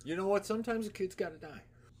 You know what? Sometimes a kid's got to die.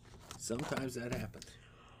 Sometimes that happens.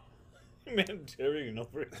 Mandarin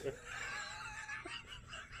over here.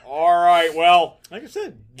 All right, well, Like I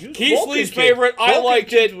said, use Keith's Vulcan least kids. favorite, I Vulcan liked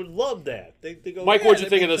kids it. Would love that. They go. Mike, yeah, what'd you that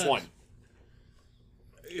think of makes this sense.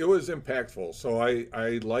 one? It was impactful, so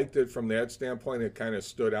I liked it from that standpoint. It kind of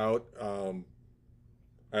stood out.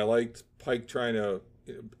 I liked Pike trying to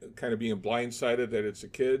kind of being blindsided that it's a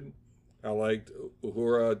kid. I liked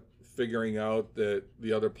Uhura figuring out that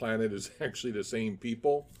the other planet is actually the same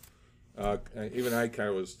people. Even I kind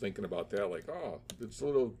of was thinking about that, like, oh, it's a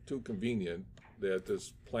little too convenient that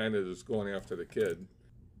this planet is going after the kid.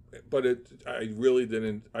 But I really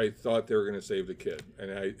didn't. I thought they were going to save the kid, and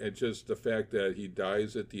it just the fact that he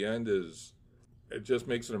dies at the end it just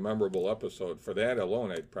makes it a memorable episode. For that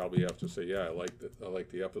alone, I'd probably have to say, yeah, I like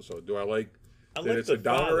the episode. Do I like that like it's the a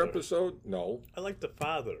downer father. episode? No. I like the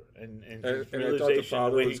father and his And I thought the realization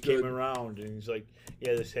father the way he was came good. around, and he's like,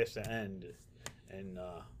 "Yeah, this has to end," and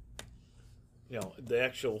the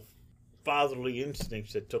actual fatherly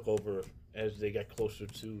instincts that took over as they got closer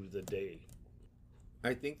to the day.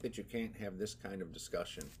 I think that you can't have this kind of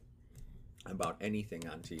discussion about anything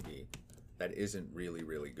on TV that isn't really,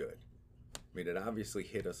 really good. I mean, it obviously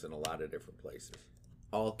hit us in a lot of different places.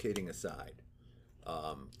 All kidding aside.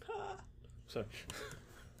 Sorry,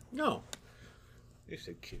 No. you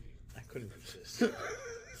said kitty. I couldn't resist.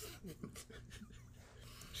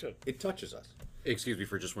 Sure. It touches us. Excuse me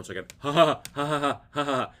for just 1 second. Ha ha ha ha ha ha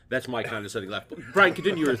ha. That's my condescending laugh. Brian,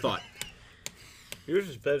 continue your thought. Yours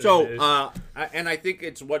is better. So, than his. and I think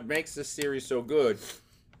it's what makes this series so good.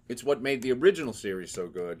 It's what made the original series so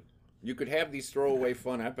good. You could have these throwaway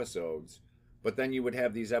fun episodes, but then you would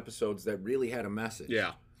have these episodes that really had a message.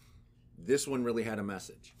 Yeah. This one really had a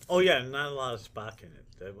message. Oh yeah, not a lot of Spock in it.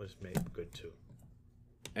 That was made good too.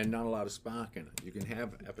 And not a lot of Spock in it. You can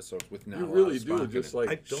have episodes with not You a lot really of do, Spock in just it. I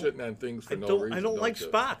like don't- shitting on things for I no don't. reason. I don't like you?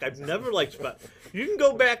 Spock. I've never liked Spock. You can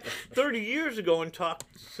go back 30 years ago and talk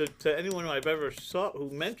to anyone who I've ever saw who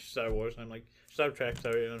mentioned Star Wars. And I'm like Star Trek,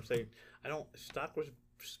 sorry, and I'm saying I don't. Spock was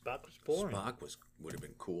boring. Spock would have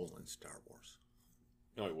been cool in Star Wars.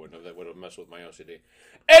 No, he wouldn't have. That would have messed with my OCD.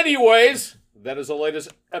 Anyways, that is the latest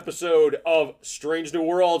episode of Strange New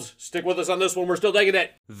Worlds. Stick with us on this one. We're still taking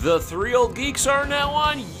it. The Three Old Geeks are now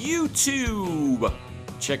on YouTube.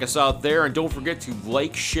 Check us out there, and don't forget to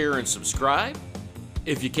like, share, and subscribe.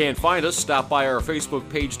 If you can't find us, stop by our Facebook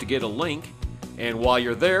page to get a link. And while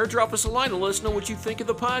you're there, drop us a line and let us know what you think of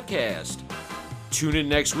the podcast. Tune in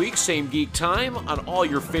next week, same geek time, on all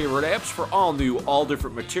your favorite apps for all new, all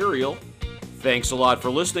different material. Thanks a lot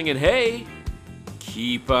for listening, and hey,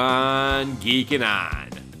 keep on geeking on.